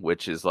name,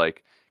 which is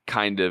like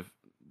kind of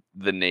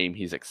the name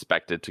he's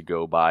expected to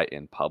go by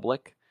in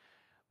public.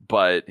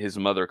 But his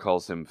mother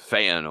calls him It's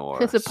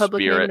Feanor, a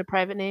public name and spirit. a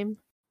private name.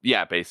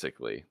 Yeah,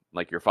 basically.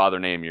 Like your father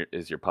name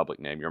is your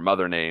public name. Your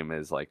mother name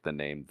is like the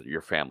name that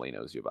your family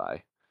knows you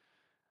by.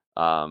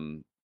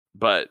 Um,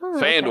 but Oh,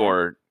 okay.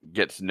 Feanor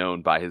gets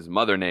known by his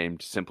mother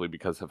name simply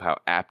because of how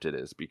apt it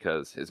is,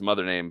 because his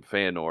mother name,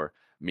 Feanor,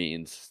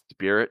 means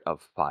spirit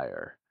of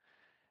fire.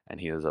 And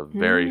he is a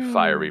very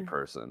fiery Hmm.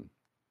 person.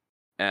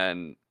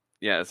 And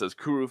yeah, it says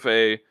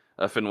Kurufe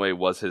Finwë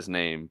was his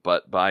name,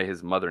 but by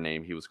his mother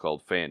name he was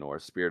called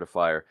Feanor, spirit of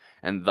fire,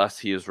 and thus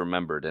he is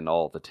remembered in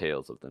all the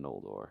tales of the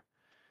Noldor.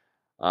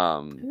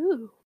 Um,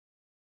 Ooh.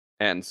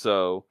 and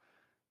so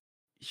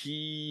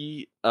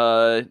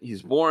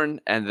he's born,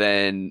 and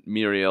then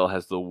Muriel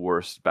has the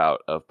worst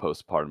bout of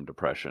postpartum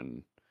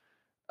depression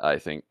I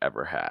think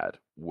ever had,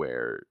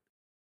 where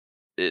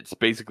it's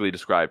basically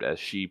described as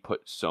she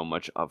put so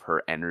much of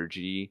her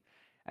energy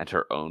and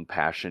her own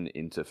passion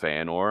into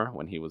Feanor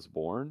when he was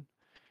born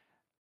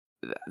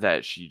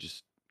that she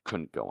just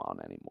couldn't go on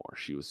anymore.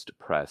 She was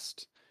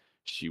depressed.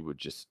 She would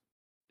just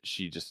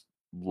she just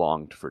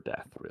longed for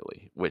death,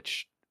 really,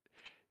 which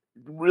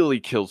really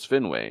kills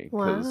Finway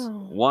because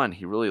Wow. one,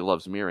 he really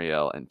loves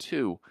Muriel, and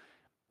two,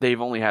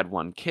 they've only had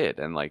one kid,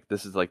 and like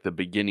this is like the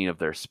beginning of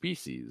their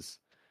species,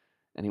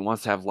 and he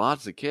wants to have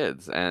lots of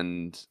kids,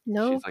 and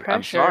No she's like, "I'm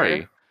pressure.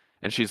 sorry,"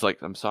 and she's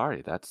like, "I'm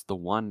sorry, that's the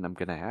one I'm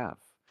gonna have.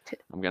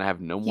 I'm gonna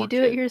have no You more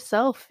do it kids."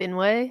 yourself,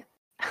 Finway.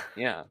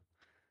 Yeah,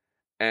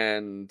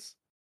 and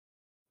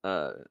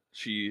uh,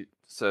 she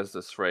says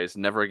this phrase,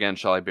 "Never again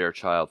shall I bear a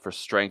child, for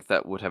strength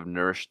that would have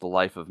nourished the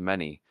life of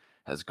many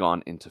has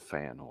gone into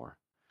Feanor."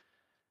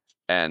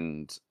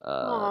 And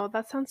Oh,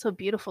 that sounds so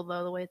beautiful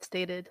though, the way it's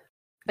stated.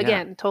 yeah,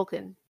 Again,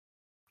 Tolkien,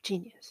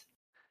 genius.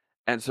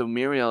 and so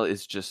Muriel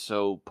is just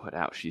so put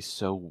out. She's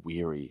so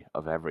weary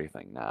of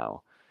everything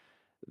now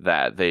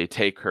that they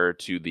take her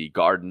to the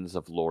gardens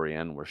of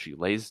Lorien, where she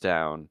lays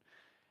down,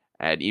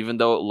 and even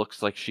though it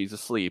looks like she's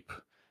asleep,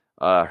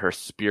 her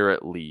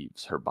spirit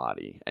leaves her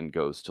body and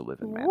goes to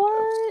live in What?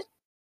 Mandos.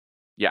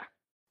 Yeah,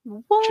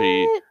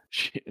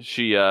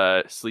 she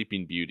What?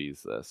 Sleeping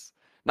Beauty's this.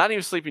 Not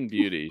even Sleeping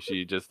Beauty.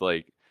 She just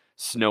like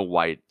Snow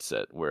White's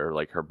it, where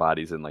like her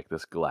body's in like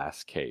this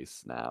glass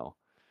case now.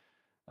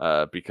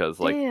 Because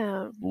like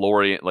Damn.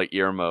 Lorien, like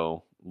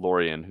Irmo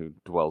Lorien, who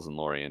dwells in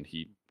Lorien,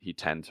 he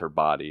tends her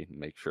body and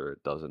makes sure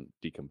it doesn't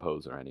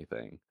decompose or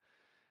anything.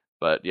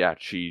 But yeah,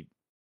 she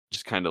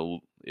just kind of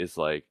is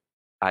like,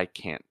 I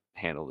can't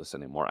handle this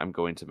anymore. I'm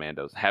going to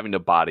Mandos. Having a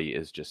body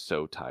is just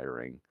so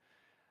tiring.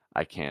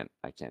 I can't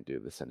do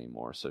this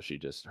anymore. So she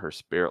just her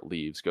spirit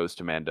leaves, goes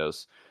to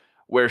Mandos,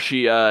 where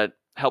she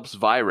helps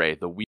Vire,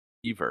 the weaver,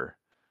 weave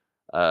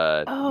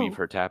Oh,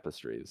 her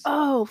tapestries.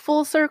 oh,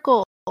 full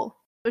circle.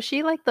 Was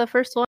she like the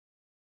first one?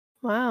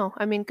 Wow.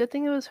 I mean, good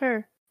thing it was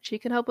her. She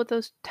can help with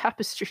those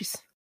tapestries.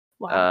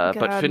 Wow. But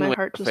God, my Finwë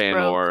heart just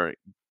broke.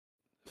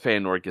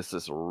 Feanor gets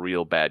this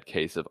real bad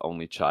case of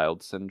only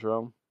child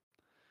syndrome,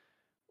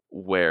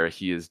 where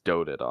he is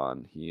doted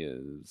on. He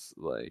is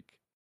like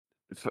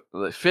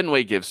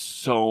Finwë gives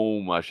so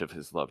much of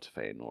his love to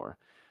Feanor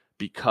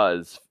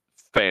because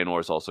Feanor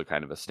is also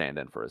kind of a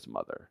stand-in for his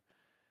mother,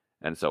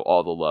 and so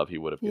all the love he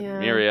would have given Yeah.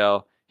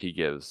 Muriel, he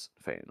gives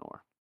Feanor.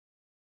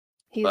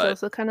 He's But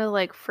also kind of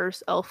like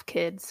first elf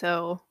kid,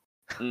 so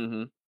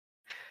hmm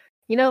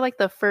like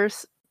the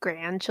first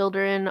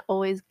grandchildren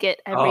always get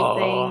oh,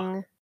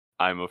 everything.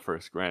 I'm a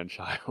first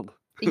grandchild.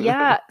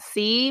 Yeah,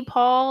 see,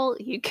 Paul,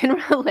 you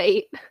can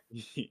relate.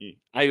 Y-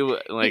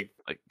 like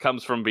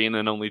comes from being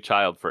an only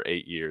child for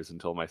 8 years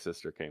until my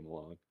sister came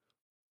along.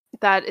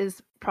 That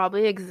is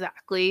probably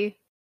exactly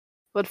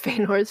what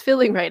Feanor is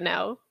feeling right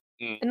now.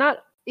 Mm. And that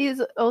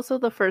is also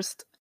the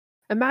first.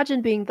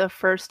 Imagine being the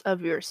first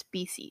of your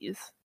species,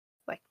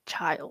 like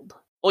child.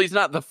 Well, he's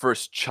not the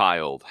first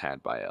child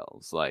had by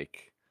elves.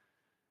 Like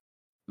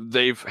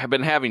they've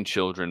been having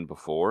children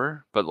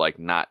before, but like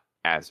not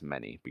as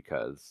many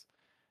because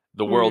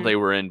the world Mm, they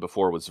were in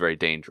before was very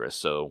dangerous.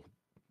 So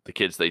the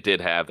kids they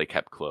did have, they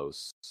kept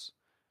close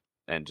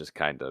and just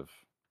kind of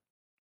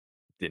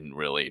didn't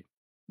really.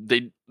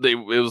 They it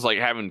was like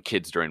having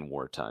kids during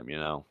wartime.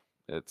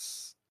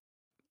 It's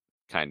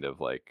kind of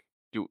like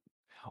do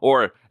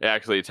or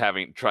actually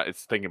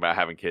it's thinking about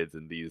having kids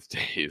in these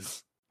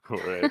days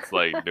where it's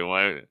like do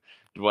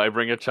I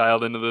bring a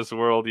child into this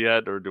world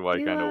yet, or do I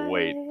do kind of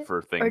wait I? for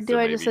Or things do to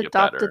I just maybe get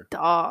adopt a better,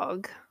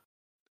 dog?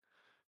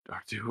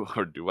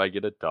 or do I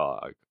get a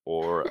dog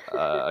or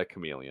a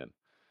chameleon?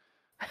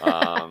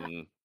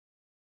 um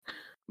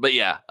but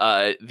yeah,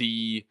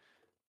 the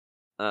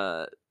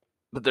uh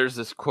but there's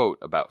this quote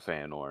about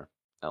Feanor.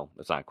 Oh,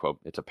 it's not a quote,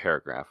 it's a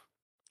paragraph.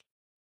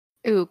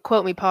 Ooh,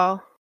 quote me,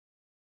 Paul.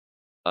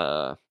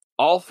 Uh,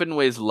 all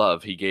Finway's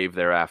love he gave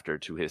thereafter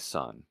to his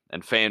son,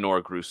 and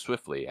Feanor grew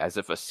swiftly, as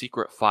if a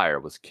secret fire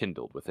was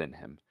kindled within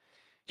him.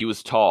 He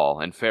was tall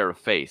and fair of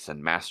face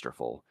and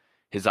masterful,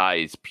 his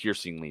eyes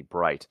piercingly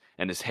bright,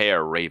 and his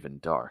hair raven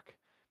dark.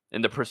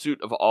 In the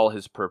pursuit of all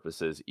his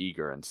purposes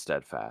eager and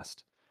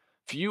steadfast.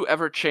 Few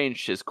ever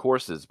changed his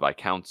courses by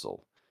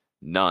counsel,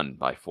 none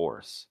by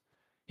force.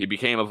 He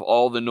became of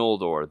all the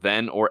Noldor,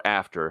 then or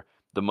after,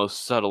 the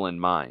most subtle in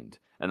mind,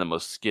 and the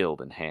most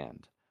skilled in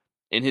hand.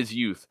 In his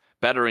youth,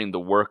 bettering the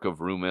work of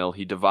Rumil,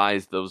 he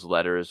devised those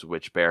letters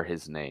which bear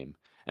his name,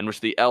 and which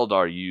the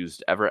Eldar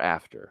used ever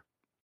after.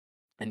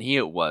 And he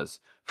it was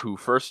who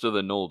first of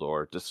the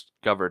Noldor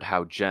discovered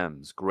how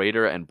gems,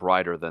 greater and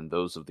brighter than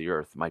those of the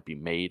earth, might be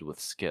made with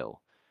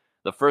skill.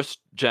 The first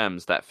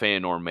gems that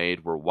Feanor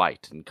made were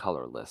white and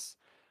colorless,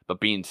 but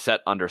being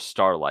set under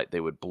starlight they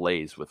would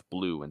blaze with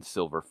blue and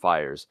silver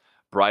fires,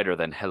 brighter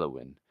than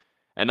Helluin.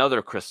 And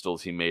other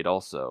crystals he made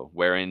also,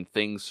 wherein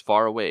things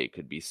far away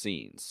could be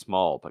seen,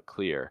 small but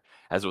clear,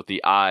 as with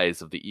the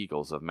eyes of the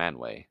eagles of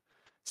Manwë.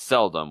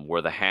 Seldom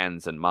were the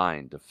hands and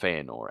mind of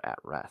Feanor at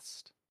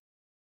rest.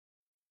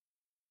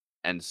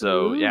 And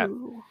so, yeah,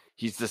 Ooh.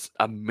 He's this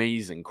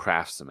amazing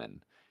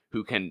craftsman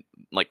who can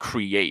like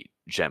create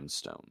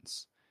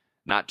gemstones,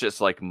 not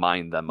just like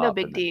mine them No up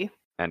big D.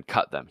 and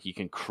cut them. He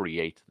can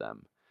create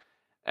them,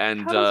 and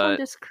How does one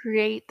just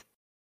create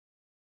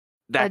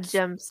a that's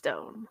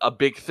gemstone? a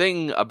big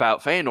thing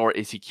about Feanor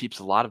is he keeps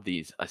a lot of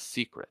these a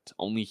secret.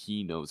 Only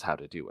he knows how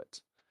to do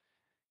it.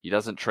 He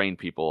doesn't train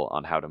people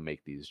on how to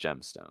make these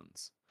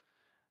gemstones.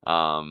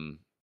 Um,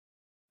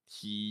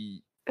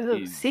 he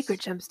Oh, secret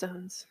is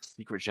gemstones.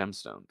 secret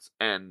gemstones,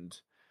 and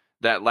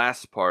that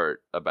last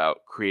part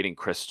about creating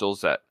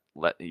crystals that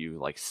let you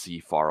like see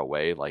far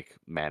away, like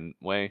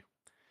Manway.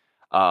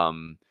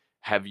 Um,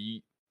 have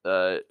you?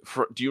 Do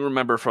you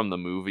remember from the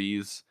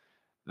movies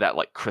that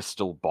like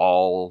crystal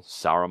ball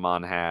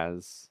Saruman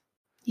has?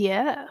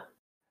 Yeah.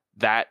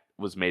 That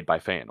was made by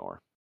Feanor.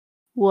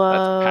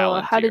 That's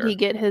Whoa, how did he Palantir.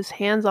 get his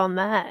hands on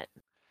that?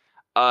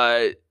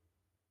 Uh,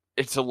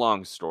 it's a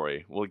long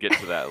story. We'll get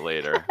to that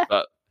later.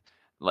 But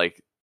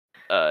like,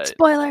 uh, I,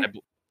 Spoiler!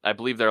 b- I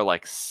believe there are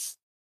like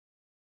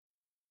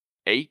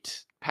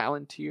 8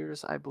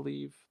 Palantirs, I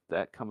believe,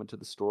 that come into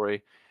the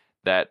story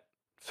that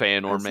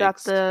Feanor Is that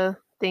makes. the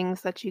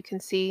things that you can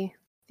see?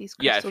 These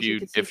Yeah, crystals you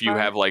can see if you far?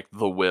 have like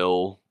the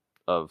will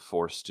of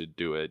force to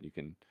do it, you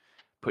can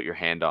put your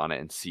hand on it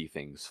and see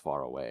things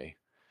far away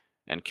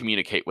and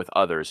communicate with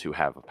others who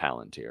have a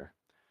Palantir.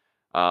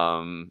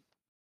 Um,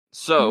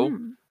 so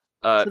Mm.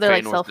 So they're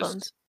like Feanor's cell just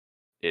phones.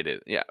 it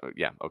is yeah,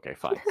 okay,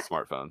 fine.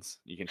 Smartphones.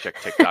 You can check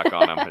TikTok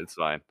on them. It's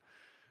fine.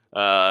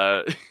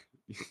 Uh,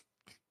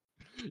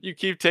 you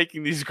keep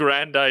taking these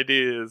grand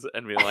ideas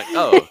and being like,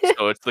 oh,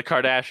 so it's the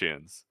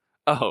Kardashians.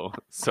 Oh,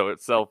 so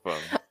it's cell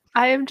phones.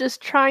 I am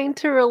just trying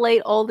to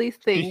relate all these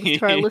things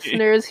to our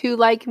listeners who,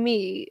 like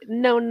me,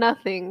 know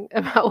nothing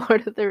about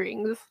Lord of the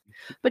Rings.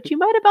 But you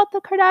might about the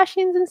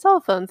Kardashians and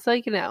cell phones, so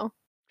you know.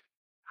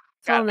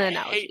 It's all God, in the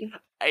analogy.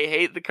 I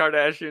hate the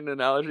Kardashian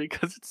analogy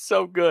because it's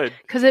so good.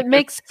 Because it It's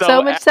makes so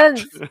so much apt.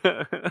 sense.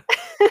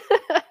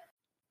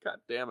 God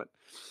damn it.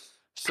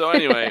 So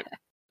anyway,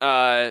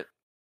 uh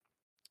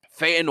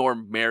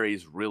Feanor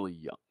marries really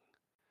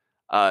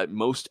young.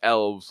 Most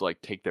elves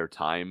like take their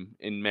time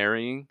in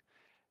marrying.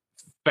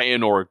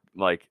 Feanor,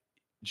 like,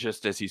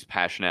 just as he's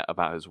passionate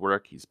about his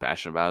work, he's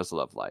passionate about his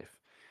love life.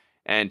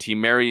 And he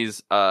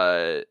marries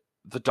the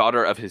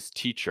daughter of his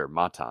teacher,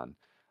 Matan.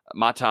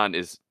 Matan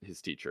is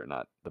his teacher,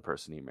 not the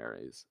person he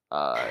marries.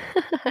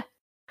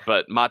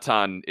 But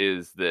Matan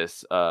is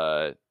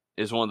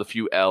one of the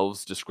few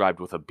elves described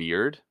with a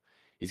beard.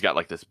 He's got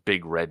like this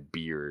big red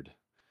beard,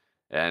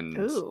 and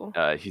Ooh.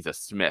 he's a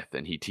smith,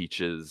 and he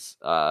teaches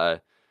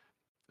Feanor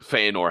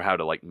how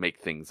to like make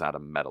things out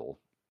of metal.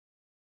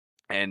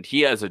 And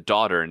he has a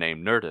daughter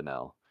named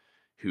Nerdanel,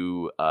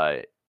 who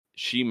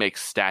she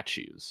makes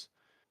statues,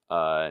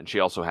 and she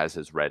also has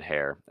his red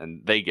hair,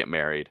 and they get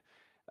married.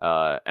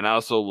 And I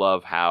also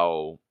love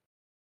how,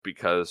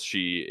 because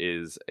she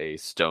is a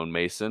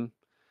stonemason,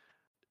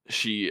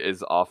 she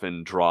is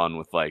often drawn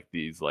with like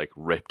these like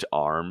ripped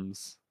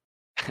arms,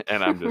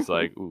 and I'm just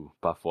like, ooh,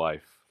 buff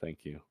wife, thank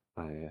you.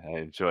 I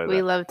enjoy We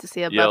that. love to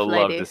see a buff You'll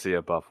love to lady. see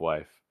a buff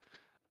wife.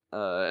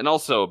 And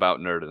also about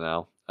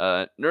Nerdanel.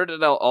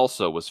 Nerdanel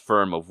also was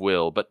firm of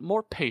will, but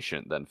more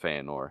patient than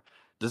Feanor,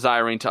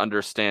 desiring to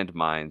understand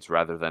minds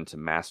rather than to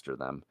master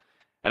them.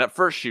 And at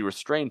first she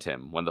restrained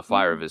him when the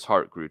fire of Mm. his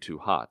heart grew too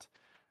hot.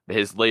 But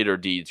his later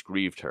deeds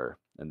grieved her,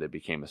 and they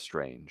became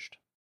estranged.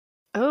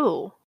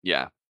 Oh,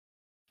 Yeah,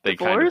 they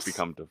kind of divorce?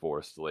 become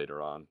divorced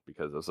later on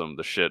because of some of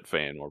the shit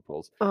Feanor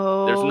pulls.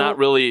 There's not Oh,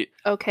 really.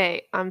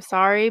 okay. I'm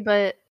sorry,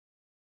 but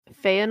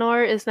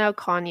Feanor is now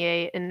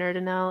Kanye and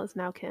Nerdanel is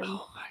now Kim.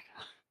 Oh my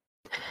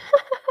god.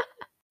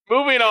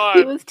 Moving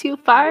He on. was too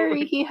fiery.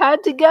 Moving, He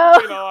had to go.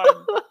 moving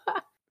on.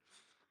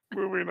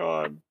 Moving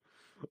on.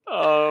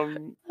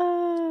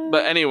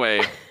 But Uh,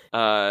 anyway,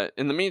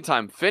 in the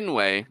meantime,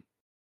 Finway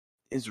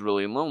is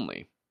really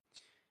lonely,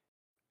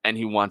 and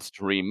he wants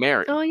to oh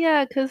remarry.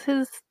 yeah, because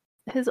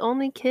his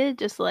only kid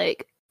just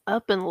like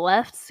up and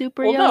left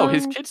super Well, no,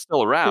 his young. kid's still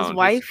His around. His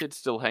wife, kid's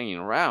still hanging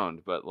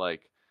around, but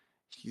like,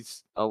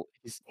 he's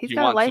he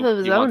got a wants life of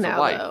his he own wants a now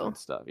wife though. and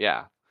stuff.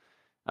 Yeah,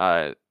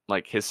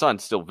 like his son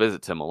still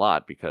visits him a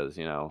lot because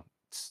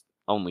it's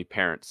only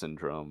parent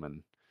syndrome,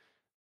 and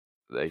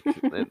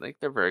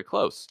they're very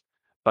close.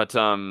 But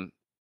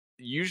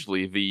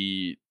usually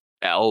the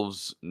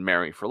elves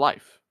marry for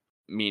life,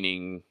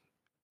 meaning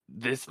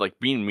this like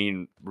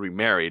being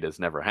remarried has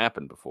never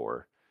happened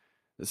before.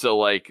 So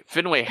like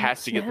Finway Oh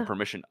has to get the snap!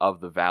 permission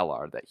of the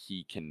Valar that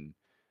he can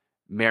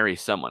marry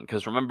someone.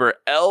 Because remember,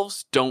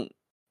 elves don't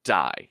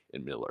die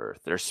in Middle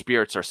Earth; their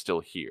spirits are still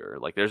here.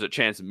 Like there's a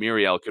chance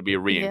Miriel could be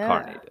Yeah.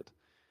 reincarnated,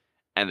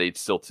 and they'd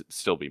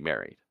still be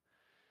married.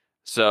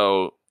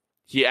 So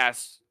he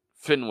asks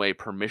Finway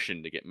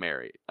permission to get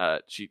married.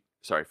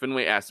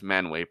 Finway asks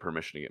Manway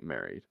permission to get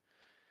married,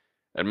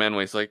 and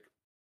Manway's like,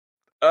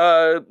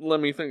 let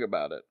me think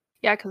about it.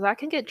 Yeah, because that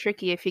can get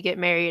tricky if you get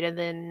married and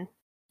then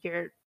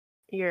your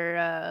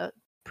your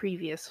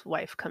previous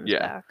wife comes Yeah.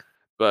 back.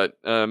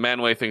 But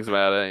Manway thinks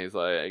about it. And he's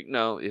like,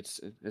 "No, it's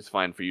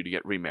fine for you to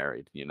get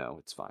remarried.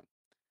 It's fine."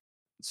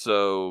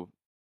 So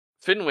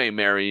Finwë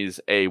marries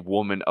a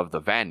woman of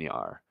the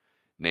Vanyar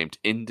named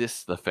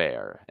Indis the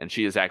Fair, and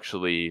she is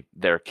actually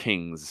their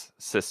king's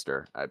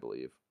sister, I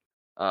believe.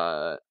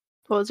 Uh,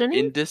 What was her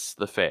name? Indis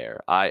the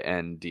Fair,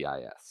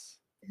 Indis.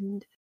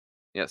 And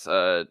Yes,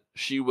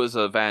 she was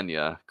a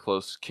Vanya,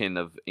 close kin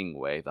of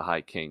Ingwe, the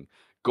High King,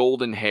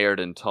 golden-haired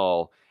and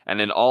tall,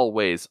 and in all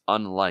ways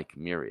unlike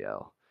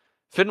Miriel.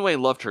 Finwë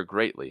loved her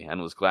greatly,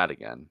 and was glad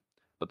again.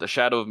 But the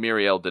shadow of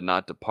Miriel did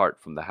not depart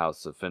from the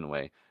house of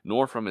Finwë,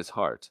 nor from his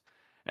heart.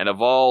 And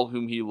of all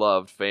whom he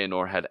loved,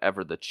 Feanor had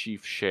ever the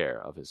chief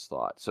share of his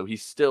thought. So he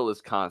still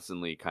is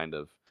constantly kind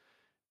of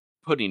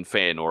putting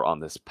Feanor on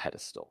this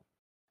pedestal.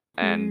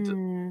 And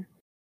hmm,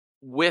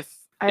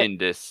 with I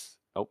Indis,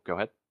 oh, go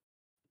ahead.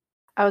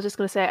 I was just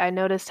gonna say I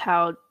noticed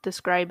how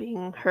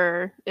describing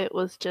her, it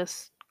was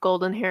just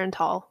golden hair and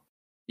tall.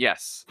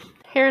 Yes,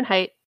 Hair and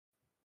height.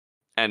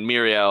 and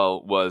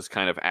Miriel was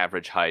kind of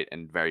average height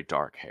and very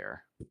dark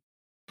hair.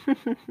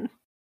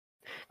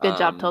 Good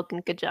job, Um,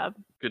 Tolkien. Good job.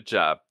 good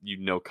job. You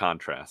know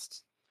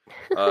contrast.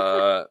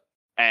 Uh,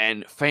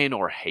 and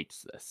Feanor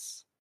hates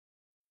this.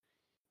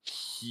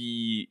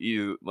 He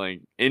is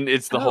like, and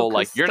it's the Oh, whole cause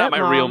like, you're not my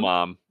real stepmom.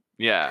 mom.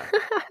 Yeah,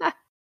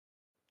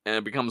 and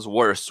it becomes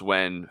worse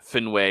when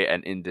Finwë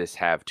and Indis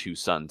have two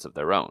sons of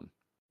their own,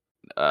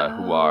 who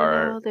Oh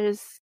are no,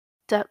 there's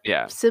step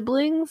yeah,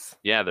 siblings.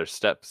 yeah, they're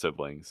step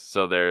siblings.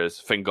 So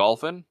there's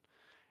Fingolfin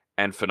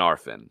and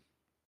Finarfin.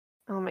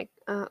 Oh my.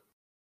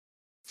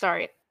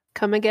 Sorry.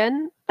 Come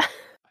again?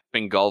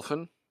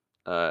 Fingolfin,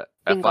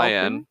 Fingolfin.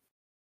 Fingolfin,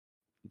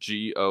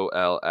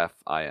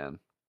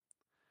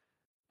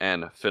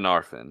 and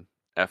Finarfin,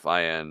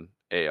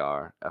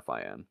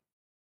 Finarfin.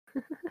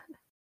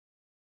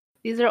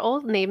 These are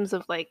all names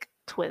of like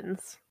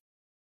twins.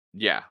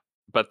 Yeah,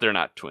 but they're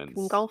not twins.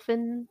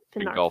 Fingolfin,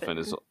 Fingolfin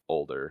is Finarfin.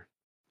 older.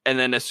 And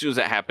then as soon as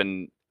that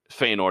happened,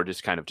 Feanor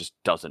just kind of just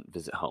doesn't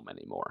visit home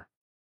anymore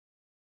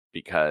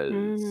because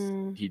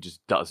Mm. he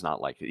just does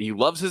not like it. He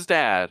loves his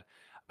dad,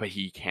 but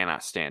he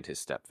cannot stand his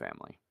step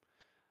family.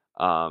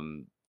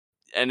 Um,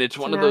 and it's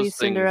So one of now those he's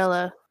things.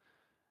 Cinderella.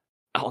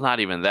 Well, not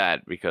even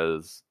that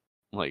because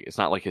like it's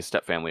not like his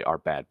step family are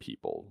bad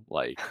people.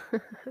 Like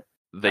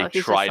they Oh, he's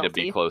just try to be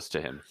salty. close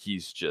to him.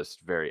 He's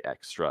just very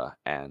extra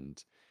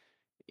and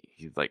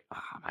he's like,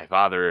 "Ah, my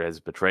father has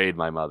betrayed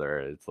my mother."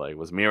 It's like,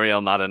 was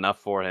Muriel not enough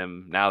for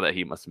him? Now that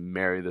he must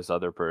marry this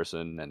other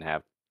person and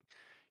have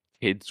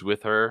kids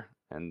with her,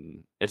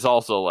 and it's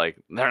also like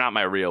they're not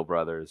my real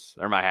brothers.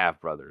 They're my half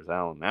brothers. I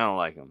don't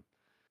like them.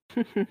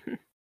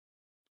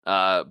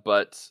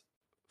 But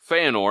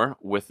Feanor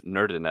with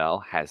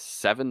Nerdinel has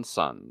 7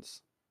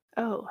 sons.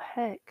 Oh,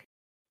 heck.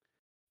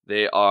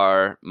 They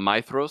are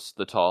Mithros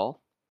the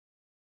Tall.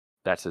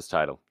 That's his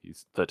title.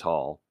 He's the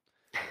Tall.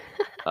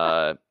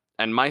 Uh,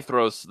 and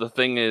Mithros, the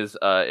thing is,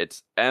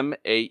 it's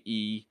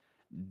Maedhros.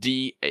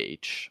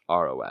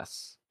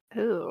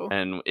 Ooh.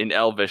 And in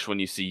Elvish, when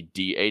you see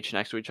DH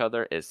next to each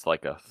other, it's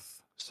like a th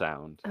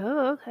sound.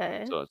 Oh,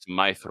 okay. So it's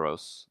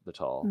Mithros the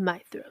Tall.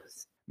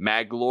 Mithros.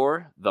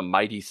 Maglor, the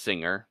Mighty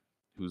Singer,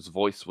 whose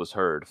voice was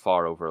heard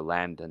far over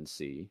land and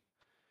sea.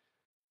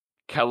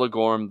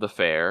 Celegorm the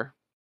Fair.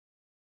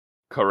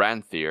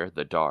 Caranthir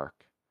the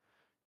Dark.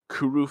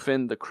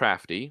 Curufin the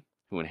Crafty,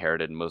 who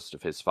inherited most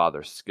of his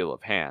father's skill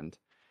of hand.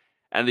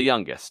 And the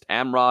youngest,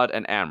 Amrod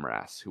and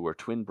Amras, who were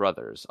twin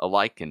brothers,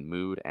 alike in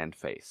mood and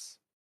face.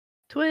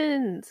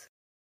 Twins.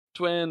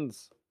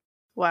 Twins!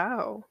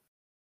 Wow.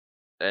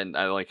 And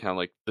I like how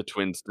like the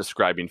twins'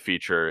 describing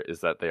feature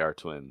is that they are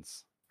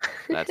twins.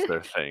 That's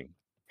their thing.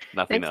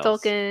 Nothing Thanks,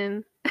 else.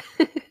 Tolkien.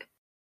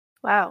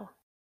 Wow.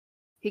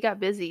 He got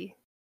busy.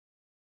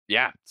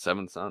 Yeah,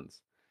 7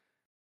 sons.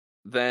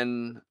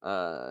 Then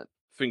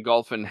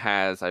Fingolfin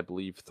has, I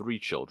believe, 3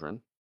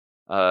 children.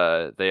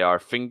 They are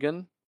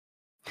Fingon,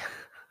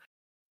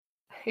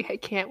 I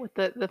can't with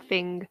the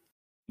thing.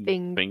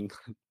 Fing,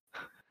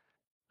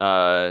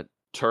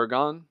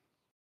 Turgon,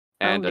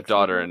 Oh, and a mixing it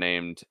daughter up.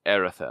 named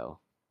Erethel.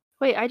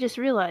 Wait, I just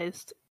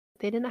realized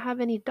they didn't have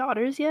any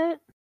daughters yet.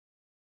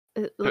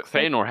 It looks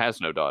like, Feanor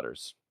has no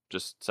daughters,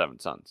 just 7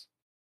 sons.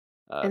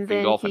 and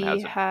then he Fingolfin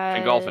has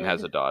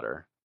had. a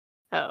daughter,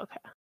 Oh, okay.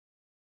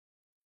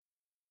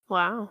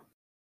 Wow.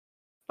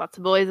 Lots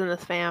of boys in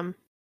this fam.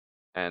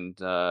 and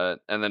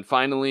then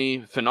finally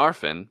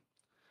Finarfin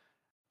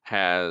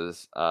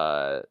has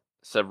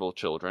several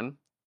children.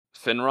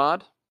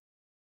 Finrod,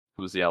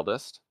 who's the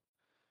eldest,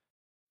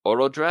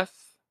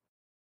 Orodreth,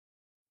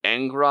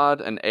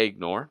 Angrod, and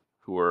Aegnor,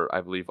 who are,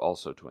 I believe,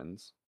 also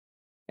twins,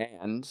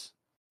 and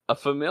a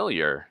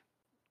familiar.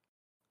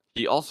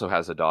 He also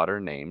has a daughter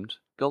named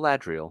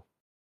Galadriel.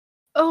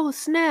 Oh,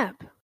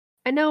 snap!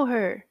 I know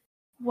her.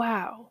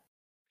 Wow.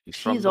 She's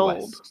from She's the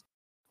old. west.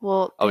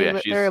 Well, Oh yeah,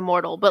 they're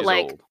immortal, but she's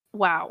like, old.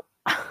 wow.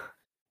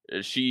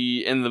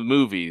 She in the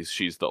movies,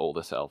 she's the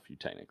oldest elf you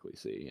technically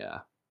see.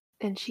 Yeah,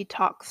 And she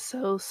talks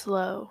so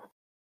slow.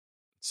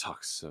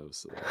 talks so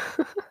slow,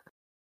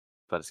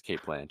 but it's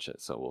Kate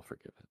Blanchett, so we'll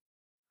forgive it.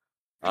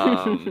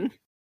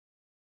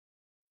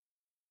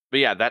 But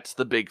yeah, that's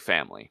the big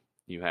family.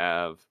 You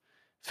have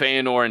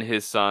Feanor and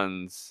his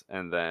sons,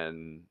 and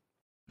then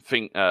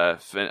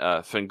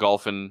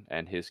Fingolfin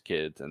and his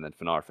kids, and then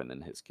Finarfin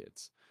and his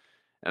kids.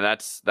 And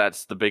that's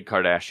the big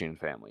Kardashian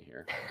family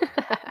here.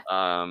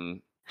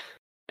 Um,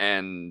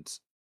 and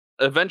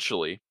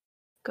eventually,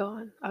 Go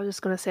on. I was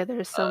just gonna say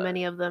there's so uh,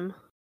 many of them.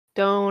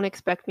 Don't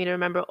expect me to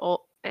remember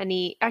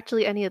any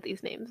of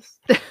these names.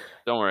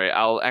 don't worry,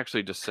 I'll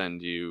actually just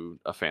send you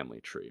a family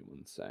tree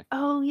one sec.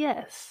 Oh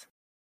yes.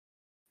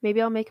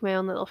 Maybe I'll make my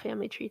own little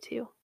family tree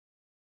too.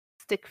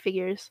 Stick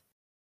figures.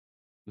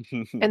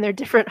 And they're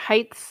different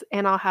heights,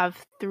 and I'll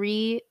have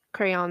 3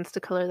 crayons to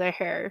color their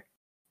hair.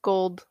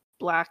 Gold,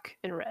 black,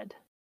 and red.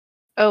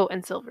 Oh,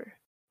 and silver.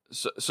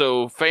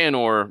 so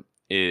Feanor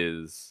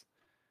is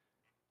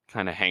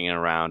kind of hanging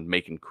around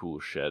making cool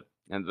shit,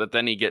 and but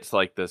then he gets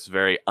like this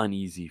very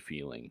uneasy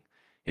feeling.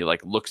 He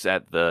like looks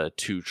at the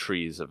 2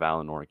 trees of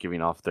Valinor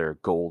giving off their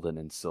golden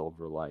and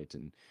silver light,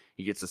 and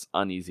he gets this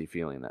uneasy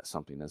feeling that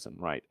something isn't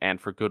right, and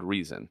for good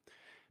reason,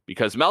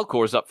 because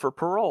Melkor's up for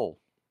parole.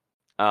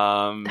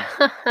 Um,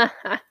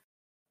 And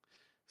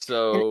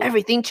so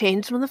everything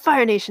changed when the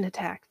Fire Nation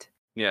attacked.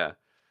 yeah,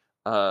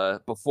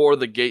 before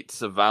the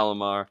gates of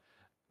Valimar,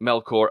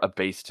 Melkor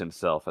abased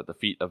himself at the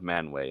feet of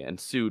Manwë and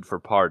sued for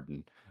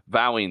pardon,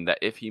 vowing that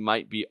if he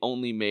might be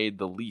only made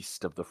the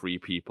least of the free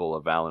people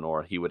of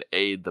Valinor, he would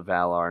aid the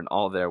Valar in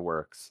all their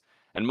works,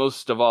 and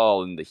most of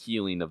all in the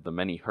healing of the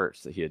many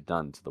hurts that he had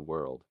done to the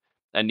world.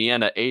 And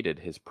Nienna aided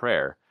his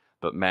prayer,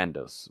 but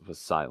Mandos was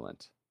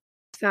silent.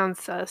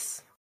 Sounds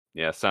sus.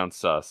 Yeah, sounds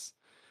sus.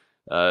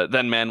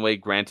 Then Manwë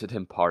granted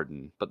him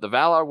pardon, but the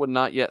Valar would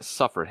not yet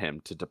suffer him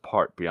to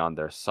depart beyond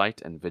their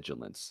sight and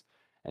vigilance,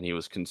 and he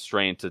was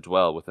constrained to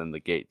dwell within the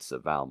gates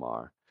of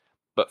Valmar.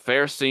 But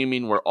fair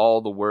seeming were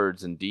all the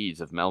words and deeds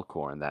of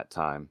Melkor in that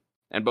time,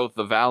 and both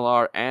the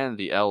Valar and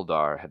the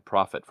Eldar had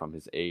profit from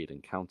his aid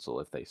and counsel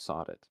if they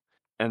sought it.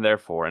 And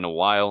therefore, in a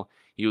while,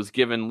 he was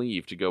given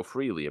leave to go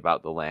freely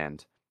about the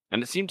land,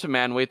 and it seemed to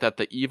Manwë that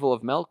the evil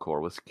of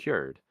Melkor was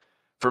cured.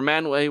 For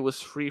Manwë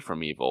was free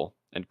from evil,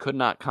 and could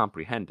not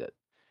comprehend it,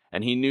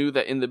 and he knew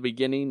that in the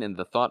beginning in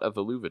the thought of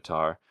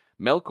Iluvatar,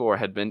 Melkor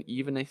had been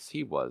even as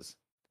he was,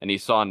 and he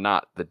saw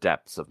not the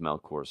depths of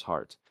Melkor's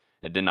heart,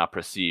 and did not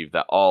perceive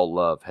that all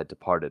love had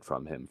departed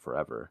from him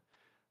forever.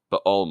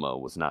 But Ulmo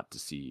was not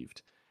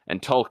deceived,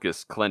 and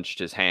Tulkas clenched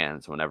his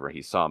hands whenever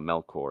he saw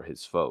Melkor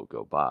his foe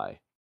go by.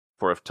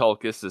 For if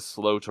Tulkas is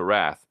slow to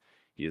wrath,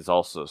 he is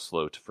also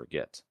slow to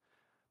forget.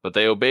 But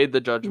they obeyed the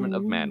judgment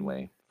of Mm.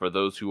 Manwë, for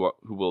those who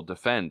will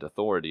defend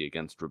authority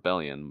against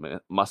rebellion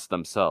must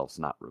themselves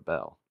not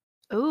rebel.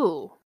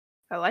 Ooh,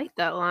 I like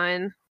that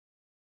line.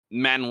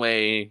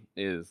 Manwë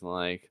is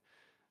like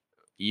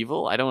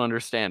evil. I don't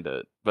understand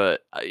it,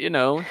 but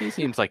he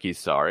seems like he's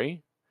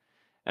sorry.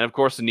 And of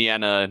course,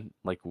 Nienna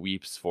like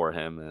weeps for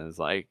him and is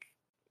like,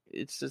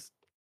 "It's just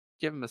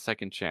give him a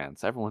second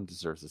chance. Everyone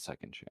deserves a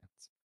second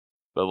chance."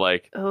 But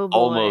like, Oh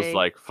almost boy.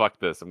 like, "Fuck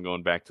this! I'm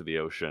going back to the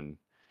ocean."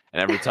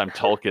 And every time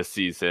Tulkas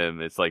sees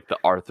him, it's like the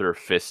Arthur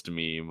fist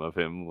meme of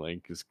him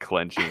like just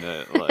clenching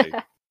it, like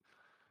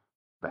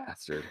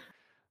bastard.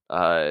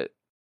 Uh,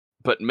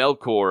 but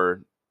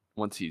Melkor,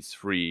 once he's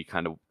free,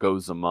 kind of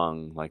goes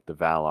among like the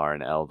Valar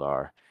and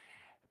Eldar,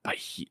 but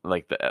he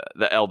like the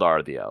Eldar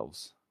are the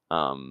elves.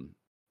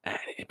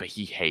 But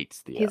he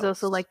hates the He's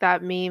also elves. like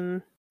that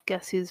meme.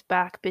 Guess who's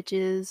back,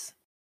 bitches?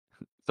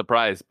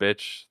 Surprise,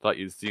 bitch! Thought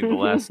you'd seen the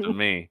last of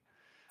me.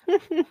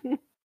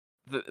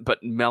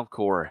 But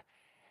Melkor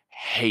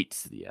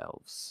hates the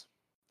elves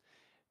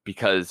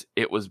because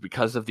it was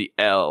because of the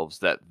elves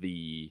that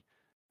the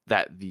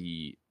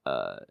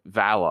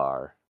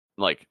Valar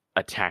like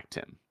attacked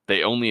him.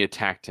 They only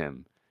attacked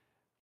him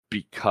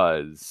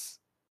because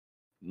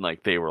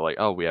like they were like,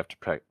 oh, we have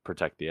to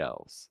protect the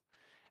elves,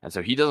 and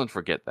so he doesn't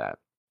forget that.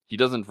 He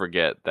doesn't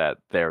forget that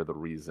they're the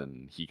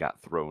reason he got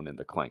thrown in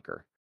the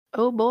clanker.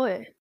 Oh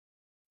boy.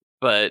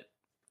 But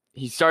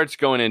he starts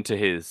going into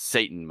his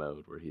Satan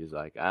mode where he's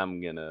like,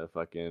 I'm gonna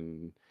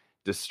fucking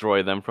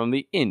destroy them from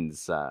the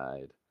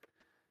inside.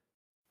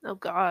 Oh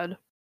god.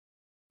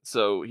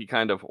 So he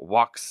kind of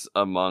walks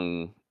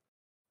among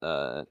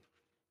let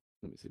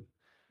me see.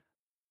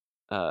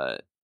 Uh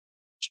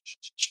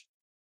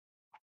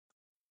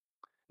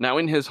Now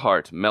in his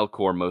heart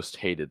Melkor most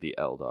hated the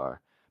Eldar,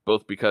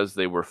 both because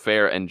they were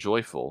fair and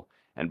joyful,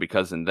 and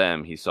because in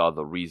them he saw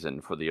the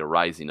reason for the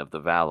arising of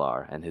the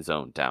Valar and his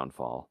own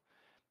downfall.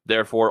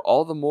 Therefore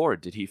all the more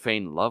did he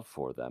feign love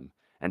for them,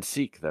 and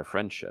seek their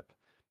friendship,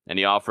 and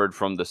he offered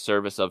from the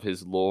service of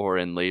his lore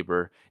and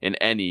labor in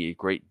any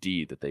great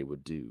deed that they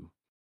would do.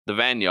 The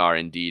Vanyar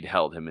indeed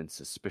held him in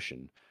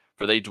suspicion,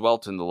 for they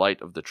dwelt in the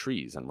light of the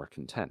trees and were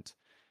content,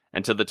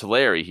 and to the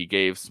Teleri he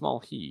gave small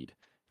heed,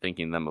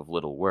 thinking them of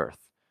little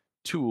worth,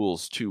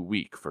 tools too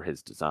weak for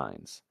his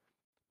designs.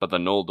 But the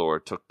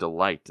Noldor took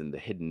delight in the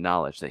hidden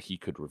knowledge that he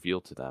could reveal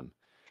to them,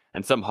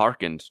 and some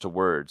hearkened to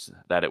words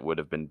that it would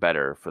have been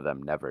better for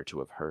them never to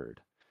have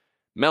heard.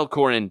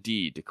 Melkor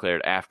indeed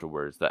declared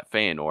afterwards that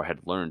Feanor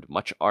had learned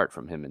much art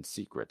from him in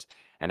secret,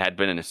 and had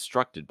been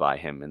instructed by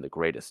him in the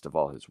greatest of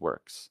all his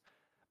works.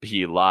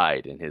 he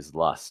lied in his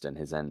lust and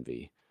his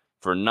envy.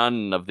 For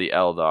none of the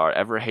Eldar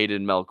ever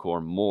hated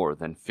Melkor more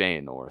than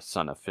Fëanor,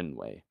 son of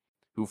Finwë,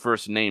 who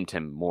first named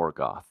him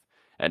Morgoth,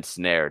 and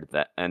snared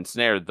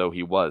though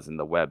he was in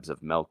the webs of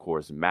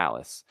Melkor's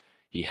malice,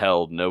 he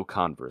held no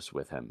converse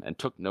with him, and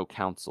took no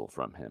counsel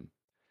from him.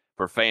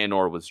 For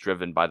Fëanor was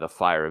driven by the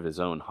fire of his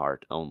own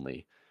heart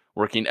only,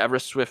 working ever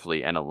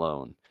swiftly and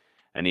alone,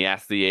 and he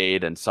asked the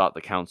aid and sought the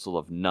counsel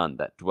of none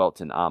that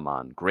dwelt in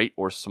Aman, great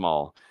or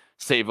small,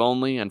 save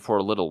only and for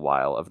a little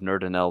while of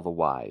Nerdanel the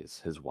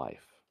Wise, his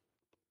wife.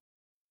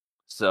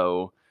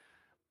 So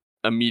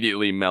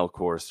immediately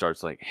Melkor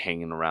starts like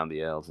hanging around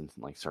the elves and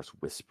like starts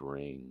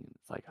whispering.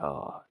 It's like,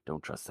 oh,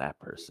 don't trust that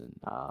person.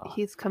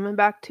 He's coming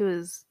back to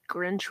his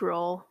Grinch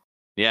role.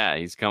 Yeah,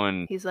 he's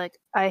coming. He's like,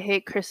 I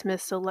hate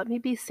Christmas, so let me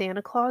be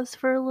Santa Claus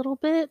for a little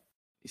bit.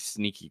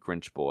 Sneaky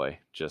Grinch boy,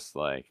 just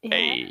like, Yeah.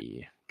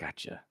 hey,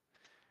 gotcha.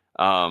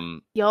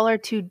 Y'all are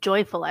too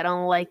joyful. I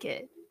don't like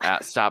it.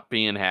 Stop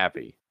being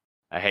happy.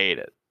 I hate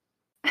it.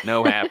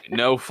 No happy,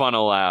 no fun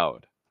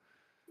allowed.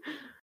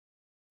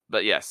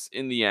 But yes,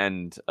 in the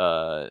end,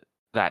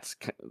 that's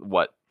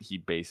what he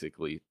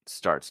basically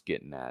starts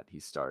getting at. He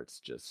starts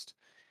just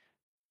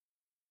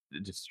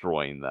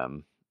destroying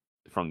them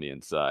from the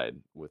inside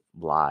with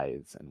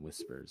lies and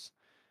whispers.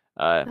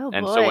 Oh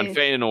And so when boy.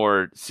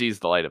 Fëanor sees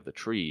the light of the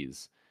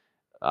trees,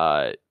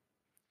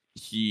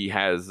 he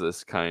has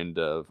this kind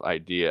of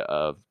idea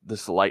of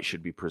this light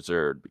should be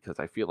preserved because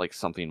I feel like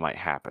something might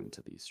happen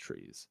to these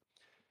trees.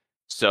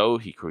 So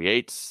he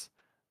creates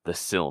the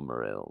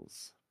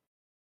Silmarils,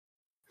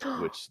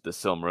 which the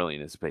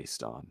Silmarillion is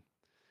based on.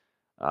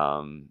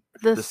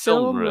 The The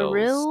Silmarils,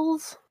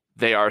 Silmarils?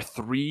 they are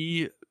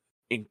 3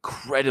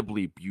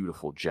 incredibly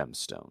beautiful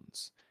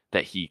gemstones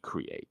that he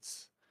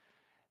creates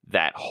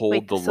that hold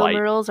Wait, the the light.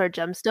 Silmarils are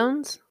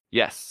gemstones?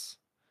 Yes,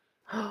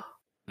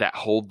 that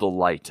hold the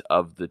light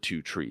of the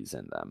 2 trees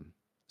in them.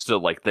 So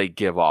like they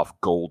give off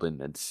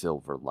golden and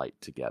silver light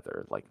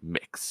together, like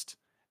mixed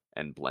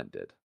and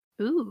blended.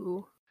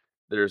 Ooh.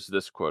 There's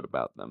this quote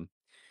about them.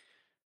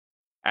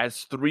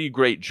 As 3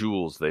 great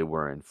jewels they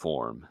were in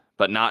form,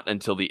 but not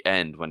until the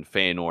end when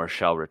Fëanor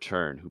shall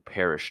return, who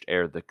perished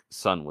ere the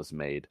sun was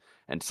made,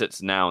 and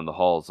sits now in the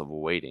halls of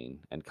awaiting,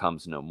 and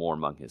comes no more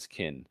among his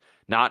kin.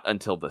 Not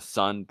until the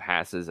sun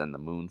passes and the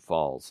moon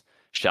falls,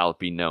 shall it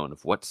be known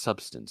of what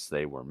substance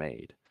they were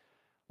made.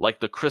 Like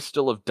the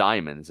crystal of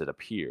diamonds it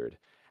appeared,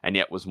 and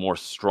yet was more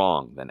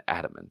strong than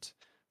adamant,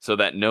 so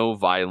that no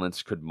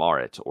violence could mar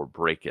it or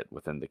break it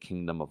within the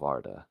kingdom of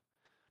Arda.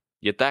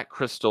 Yet that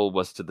crystal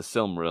was to the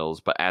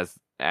Silmarils but as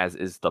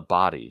is the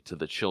body to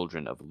the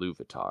children of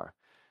Luvatar,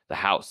 the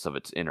house of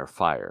its inner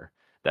fire,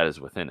 that is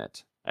within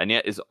it, and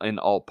yet is in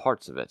all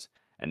parts of it,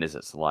 and is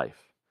its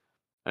life.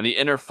 And the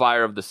inner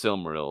fire of the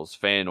Silmarils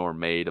Fëanor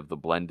made of the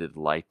blended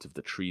light of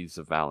the trees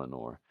of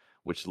Valinor,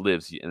 which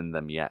lives in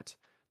them yet,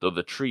 though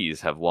the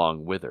trees have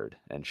long withered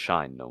and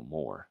shine no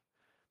more.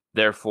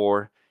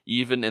 Therefore,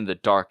 even in the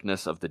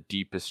darkness of the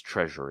deepest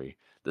treasury,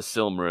 the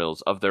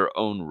Silmarils of their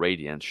own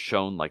radiance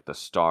shone like the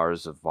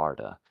stars of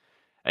Varda.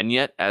 And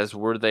yet, as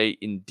were they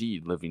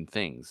indeed living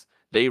things,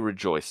 they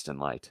rejoiced in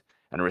light,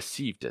 and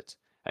received it,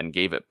 and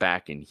gave it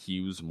back in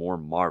hues more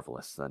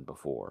marvelous than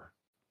before.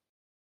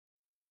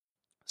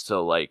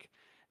 So, like,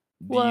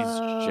 these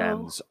Whoa.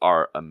 gems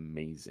are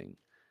amazing.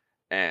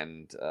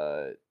 And,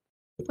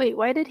 Wait,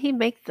 why did he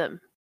make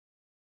them?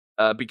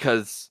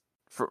 because,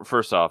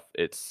 first off,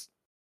 it's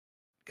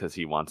because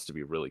he wants to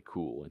be really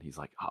cool, and he's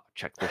like, oh,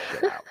 check this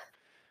shit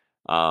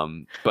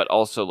out. But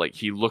also, like,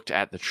 he looked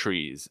at the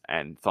trees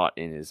and thought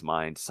in his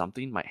mind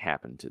something might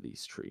happen to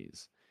these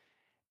trees,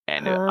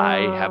 and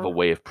I have a Oh.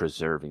 way of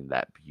preserving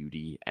that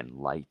beauty and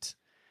light,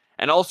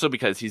 and also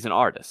because he's an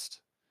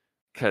artist,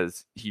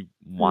 because he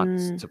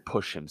wants to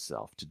push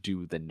himself to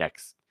do the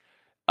next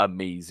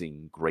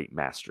amazing, great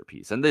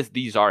masterpiece, and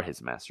these are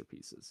his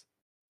masterpieces.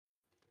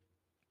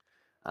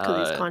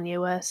 Because he's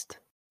Kanye West.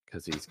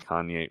 Because he's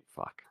Kanye.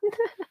 Fuck.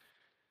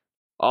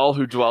 All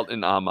who dwelt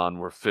in Aman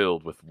were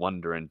filled with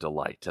wonder and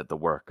delight at the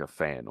work of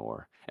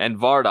Fëanor, and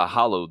Varda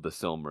hallowed the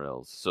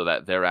Silmarils, so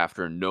that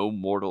thereafter no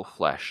mortal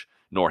flesh,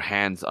 nor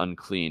hands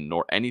unclean,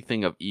 nor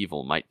anything of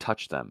evil might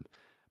touch them,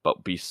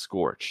 but be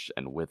scorched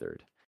and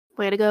withered.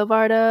 Way to go,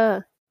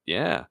 Varda!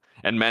 Yeah,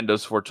 and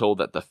Mandos foretold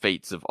that the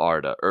fates of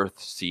Arda, earth,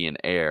 sea, and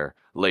air,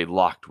 lay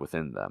locked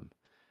within them.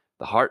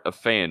 The heart of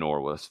Fëanor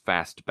was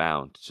fast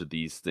bound to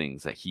these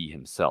things that he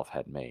himself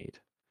had made.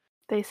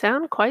 They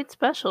sound quite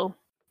special.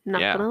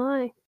 Not Yeah. gonna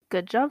lie.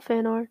 Good job,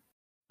 Fëanor.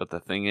 But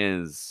the thing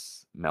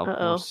is, Melkor's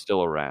Uh-oh.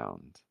 still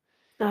around,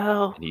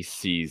 Oh, and he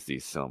sees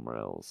these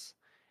Silmarils,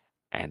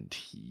 and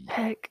he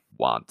heck.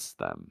 wants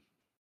them.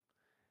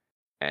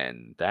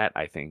 And that,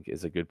 I think,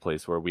 is a good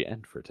place where we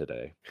end for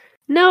today.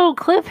 No,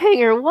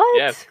 cliffhanger, what?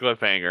 Yes,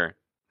 cliffhanger.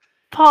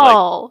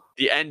 Paul.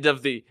 The end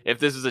of if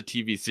this is a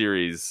TV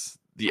series,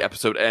 the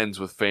episode ends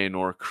with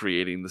Fëanor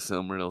creating the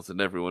Silmarils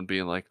and everyone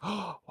being like,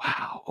 oh,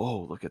 wow, oh,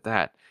 look at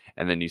that.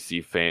 And then you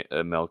see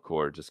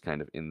Melkor just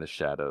kind of in the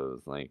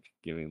shadows, like,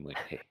 giving, like,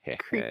 hey,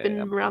 Creeping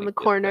I'm around gonna the get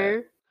that.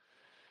 corner.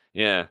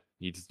 Yeah,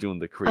 He's doing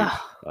the creep.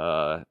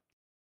 Ugh,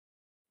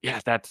 Yeah,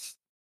 that's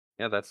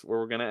where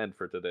we're gonna end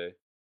for today.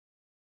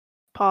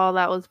 Paul,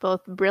 that was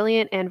both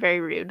brilliant and very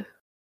rude.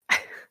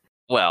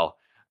 Well,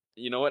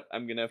 you know what?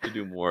 I'm gonna have to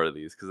do more of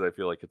these because I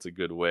feel like it's a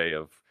good way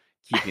of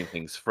keeping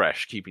things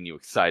fresh, keeping you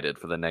excited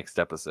for the next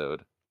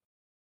episode.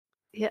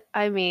 Yeah,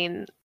 I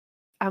mean,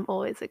 I'm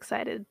always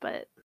excited,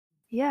 but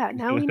yeah,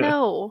 now we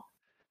know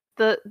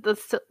the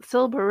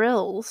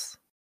Silmarils.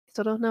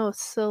 Still don't know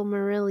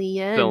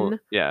Silmarillion.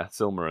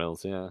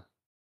 Silmarils, yeah.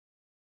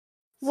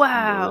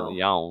 Wow.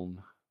 Silmarillion.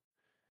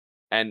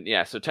 And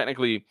yeah, so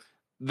technically,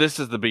 this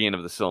is the beginning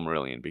of the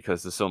Silmarillion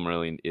because the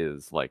Silmarillion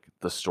is like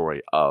the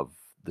story of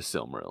the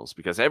Silmarils.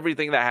 Because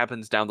everything that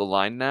happens down the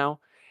line now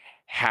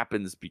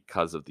happens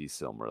because of these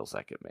Silmarils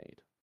that get made.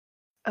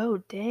 Oh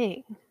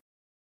dang.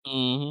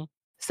 Mm-hmm.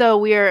 So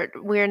we are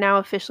now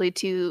officially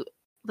to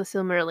the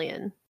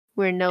Silmarillion.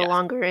 We're no Yes,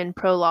 longer in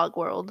prologue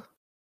world.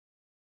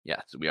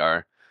 yes, we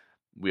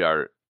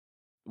are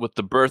with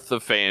the birth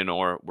of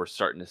Feanor. We're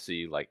starting to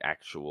see like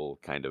actual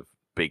kind of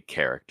big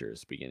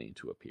characters beginning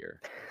to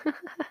appear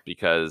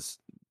because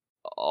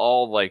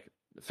all like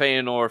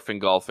Feanor,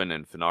 Fingolfin,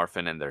 and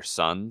Finarfin and their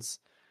sons,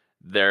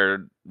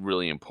 they're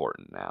really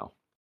important now.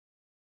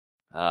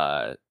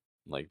 Uh,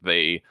 like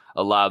a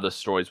lot of the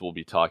stories we'll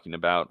be talking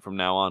about from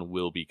now on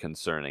will be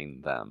concerning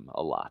them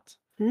a lot.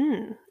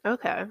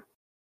 Okay.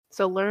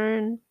 So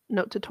learn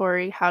note to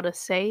Tori how to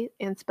say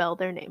and spell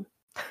their name.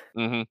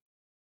 Hmm.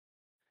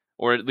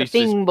 Or at The least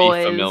just Thing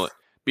Boys.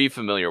 be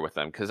familiar with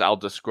them because I'll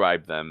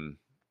describe them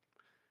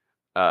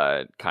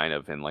kind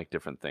of in like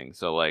different things.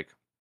 So like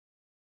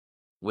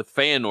with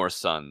Feanor's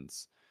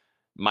sons,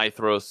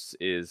 Mithros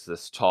is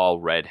this tall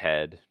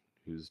redhead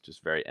who's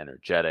just very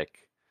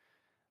energetic.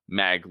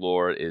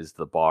 Maglor is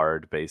the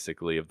bard,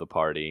 basically, of the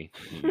party.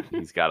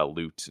 He's got a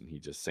lute and he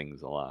just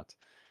sings a lot.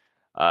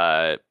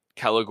 Uh,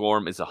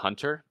 Caligorm is a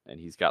hunter and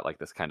he's got like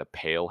this kind of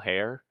pale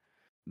hair.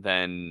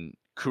 Then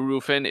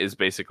Kurufin is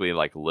basically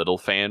like little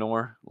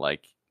Feanor.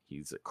 Like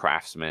he's a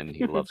craftsman.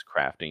 He loves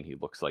crafting. He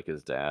looks like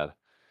his dad.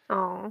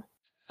 Oh.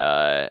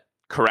 Uh,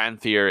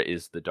 Caranthier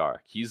is the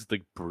dark. He's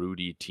the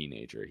broody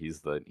teenager.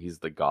 He's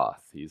the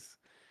goth. He's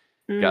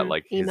got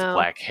like his Emo.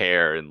 black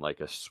hair and like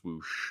a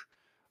swoosh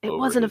It over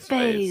wasn't a his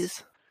face.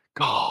 phase.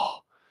 Oh,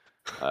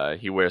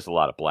 he wears a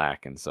lot of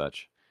black and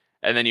such.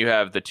 And then you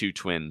have the two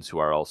twins who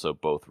are also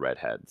both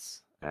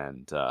redheads,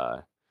 and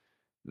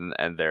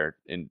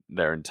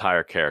their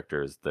entire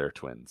character is they're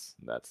twins.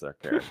 That's their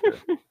character.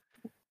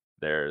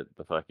 They're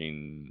the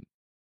fucking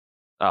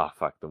the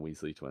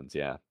Weasley twins.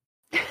 Yeah,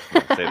 I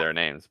was gonna say their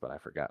names, but I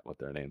forgot what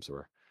their names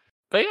were.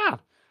 But yeah,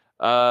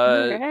 All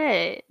uh,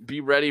 right.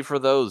 be ready for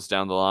those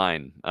down the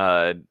line.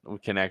 We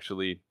can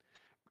actually.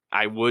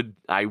 I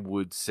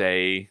would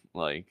say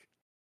like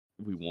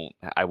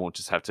I won't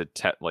just have to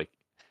like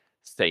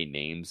say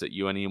names at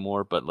you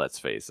anymore, but let's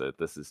face it,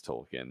 this is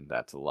Tolkien.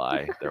 That's a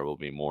lie. There will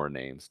be more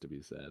names to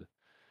be said.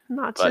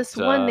 Not But just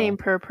one name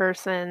per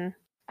person,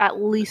 at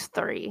least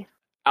three.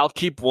 I'll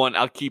keep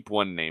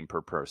one name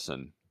per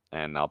person,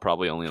 and I'll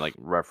probably only like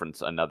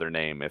reference another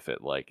name if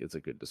it like is a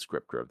good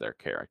descriptor of their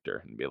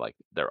character and be like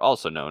they're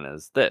also known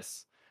as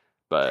this.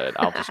 But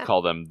I'll just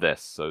call them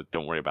this, so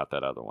don't worry about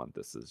that other one.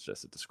 This is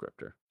just a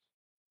descriptor.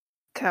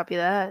 Copy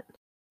that.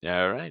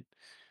 Yeah, all right.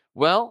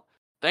 Well,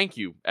 thank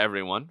you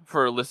everyone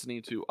for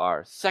listening to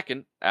our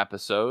second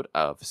episode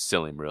of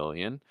Silly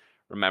Marillion.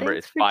 Remember,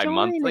 Thanks it's for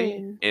bi-monthly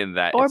joining. in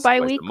that Or it's twice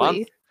a month.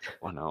 bi-weekly.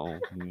 Oh no.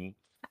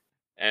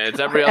 And it's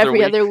Or every other every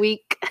week. other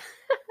week.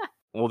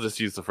 We'll just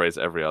use the phrase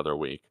every other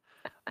week.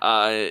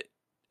 Uh,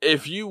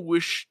 if you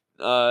wish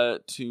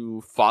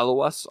to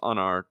follow us on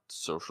our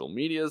social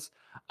medias,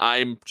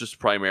 I'm just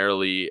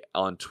primarily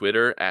on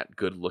Twitter at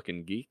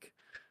GoodLookingGeek.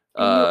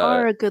 And you Uh,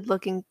 are a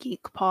good-looking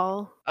geek,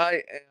 Paul.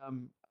 I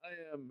am,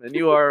 and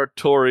you are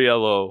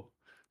Toriello.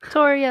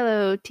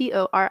 Toriello,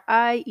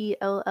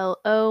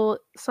 Toriello.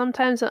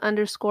 Sometimes an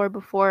underscore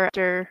before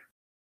after.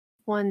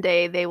 One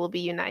day they will be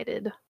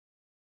united.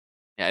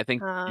 Yeah, I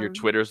think your Um,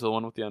 Twitter's the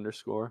one with the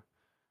underscore.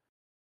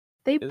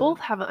 they Is it? both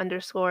have an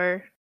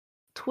underscore.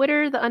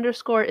 Twitter, the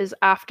underscore is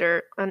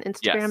after. On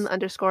Instagram, Yes. the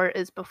underscore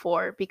is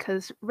before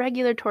because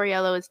regular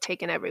Toriello is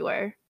taken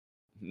everywhere.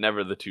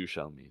 Never the two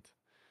shall meet.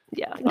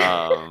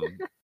 Yeah.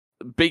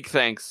 Big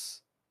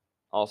thanks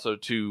also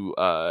to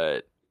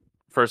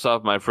first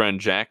off my friend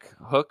Jack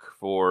Hook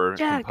for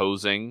Jack.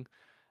 composing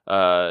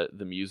the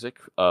music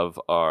of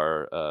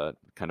our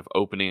kind of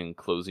opening and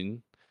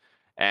closing.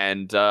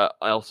 And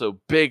also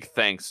big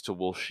thanks to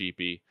Wolf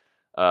Sheepy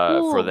for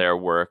Cool. their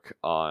work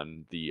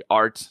on the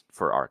art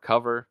for our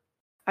cover.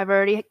 I've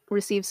already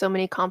received so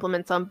many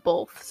compliments on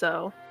both,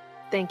 so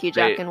thank you,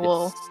 Jack and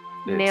Wool.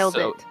 Nailed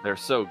it. They're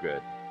so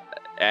good.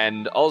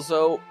 And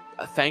also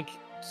a thank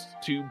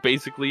to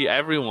basically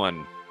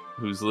everyone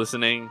who's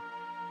listening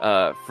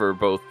for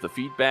both the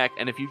feedback,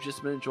 and if you've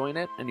just been enjoying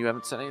it and you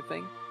haven't said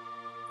anything,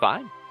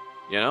 fine.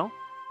 You know,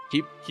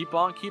 keep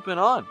on keeping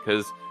on,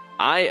 because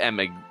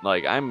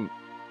I'm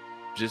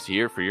just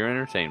here for your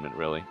entertainment,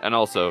 really, and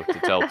also to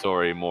tell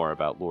Tori more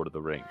about Lord of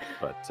the Rings.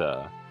 But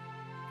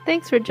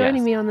Thanks for joining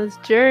Yes. me on this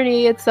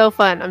journey. It's so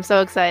fun. I'm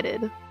so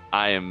excited.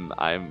 I'm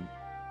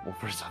well,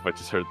 first off, I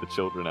just heard the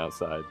children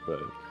outside,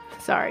 but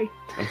Sorry.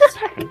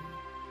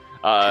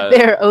 uh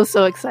They're oh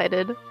so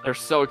excited. they're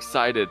so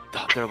excited.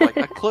 They're like,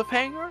 a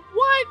cliffhanger?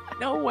 What?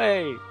 No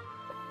way.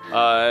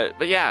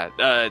 But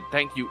yeah,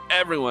 thank you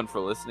everyone for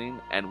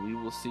listening, and we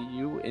will see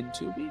you in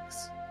 2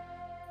 weeks.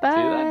 See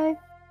you then.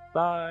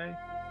 Bye. Bye.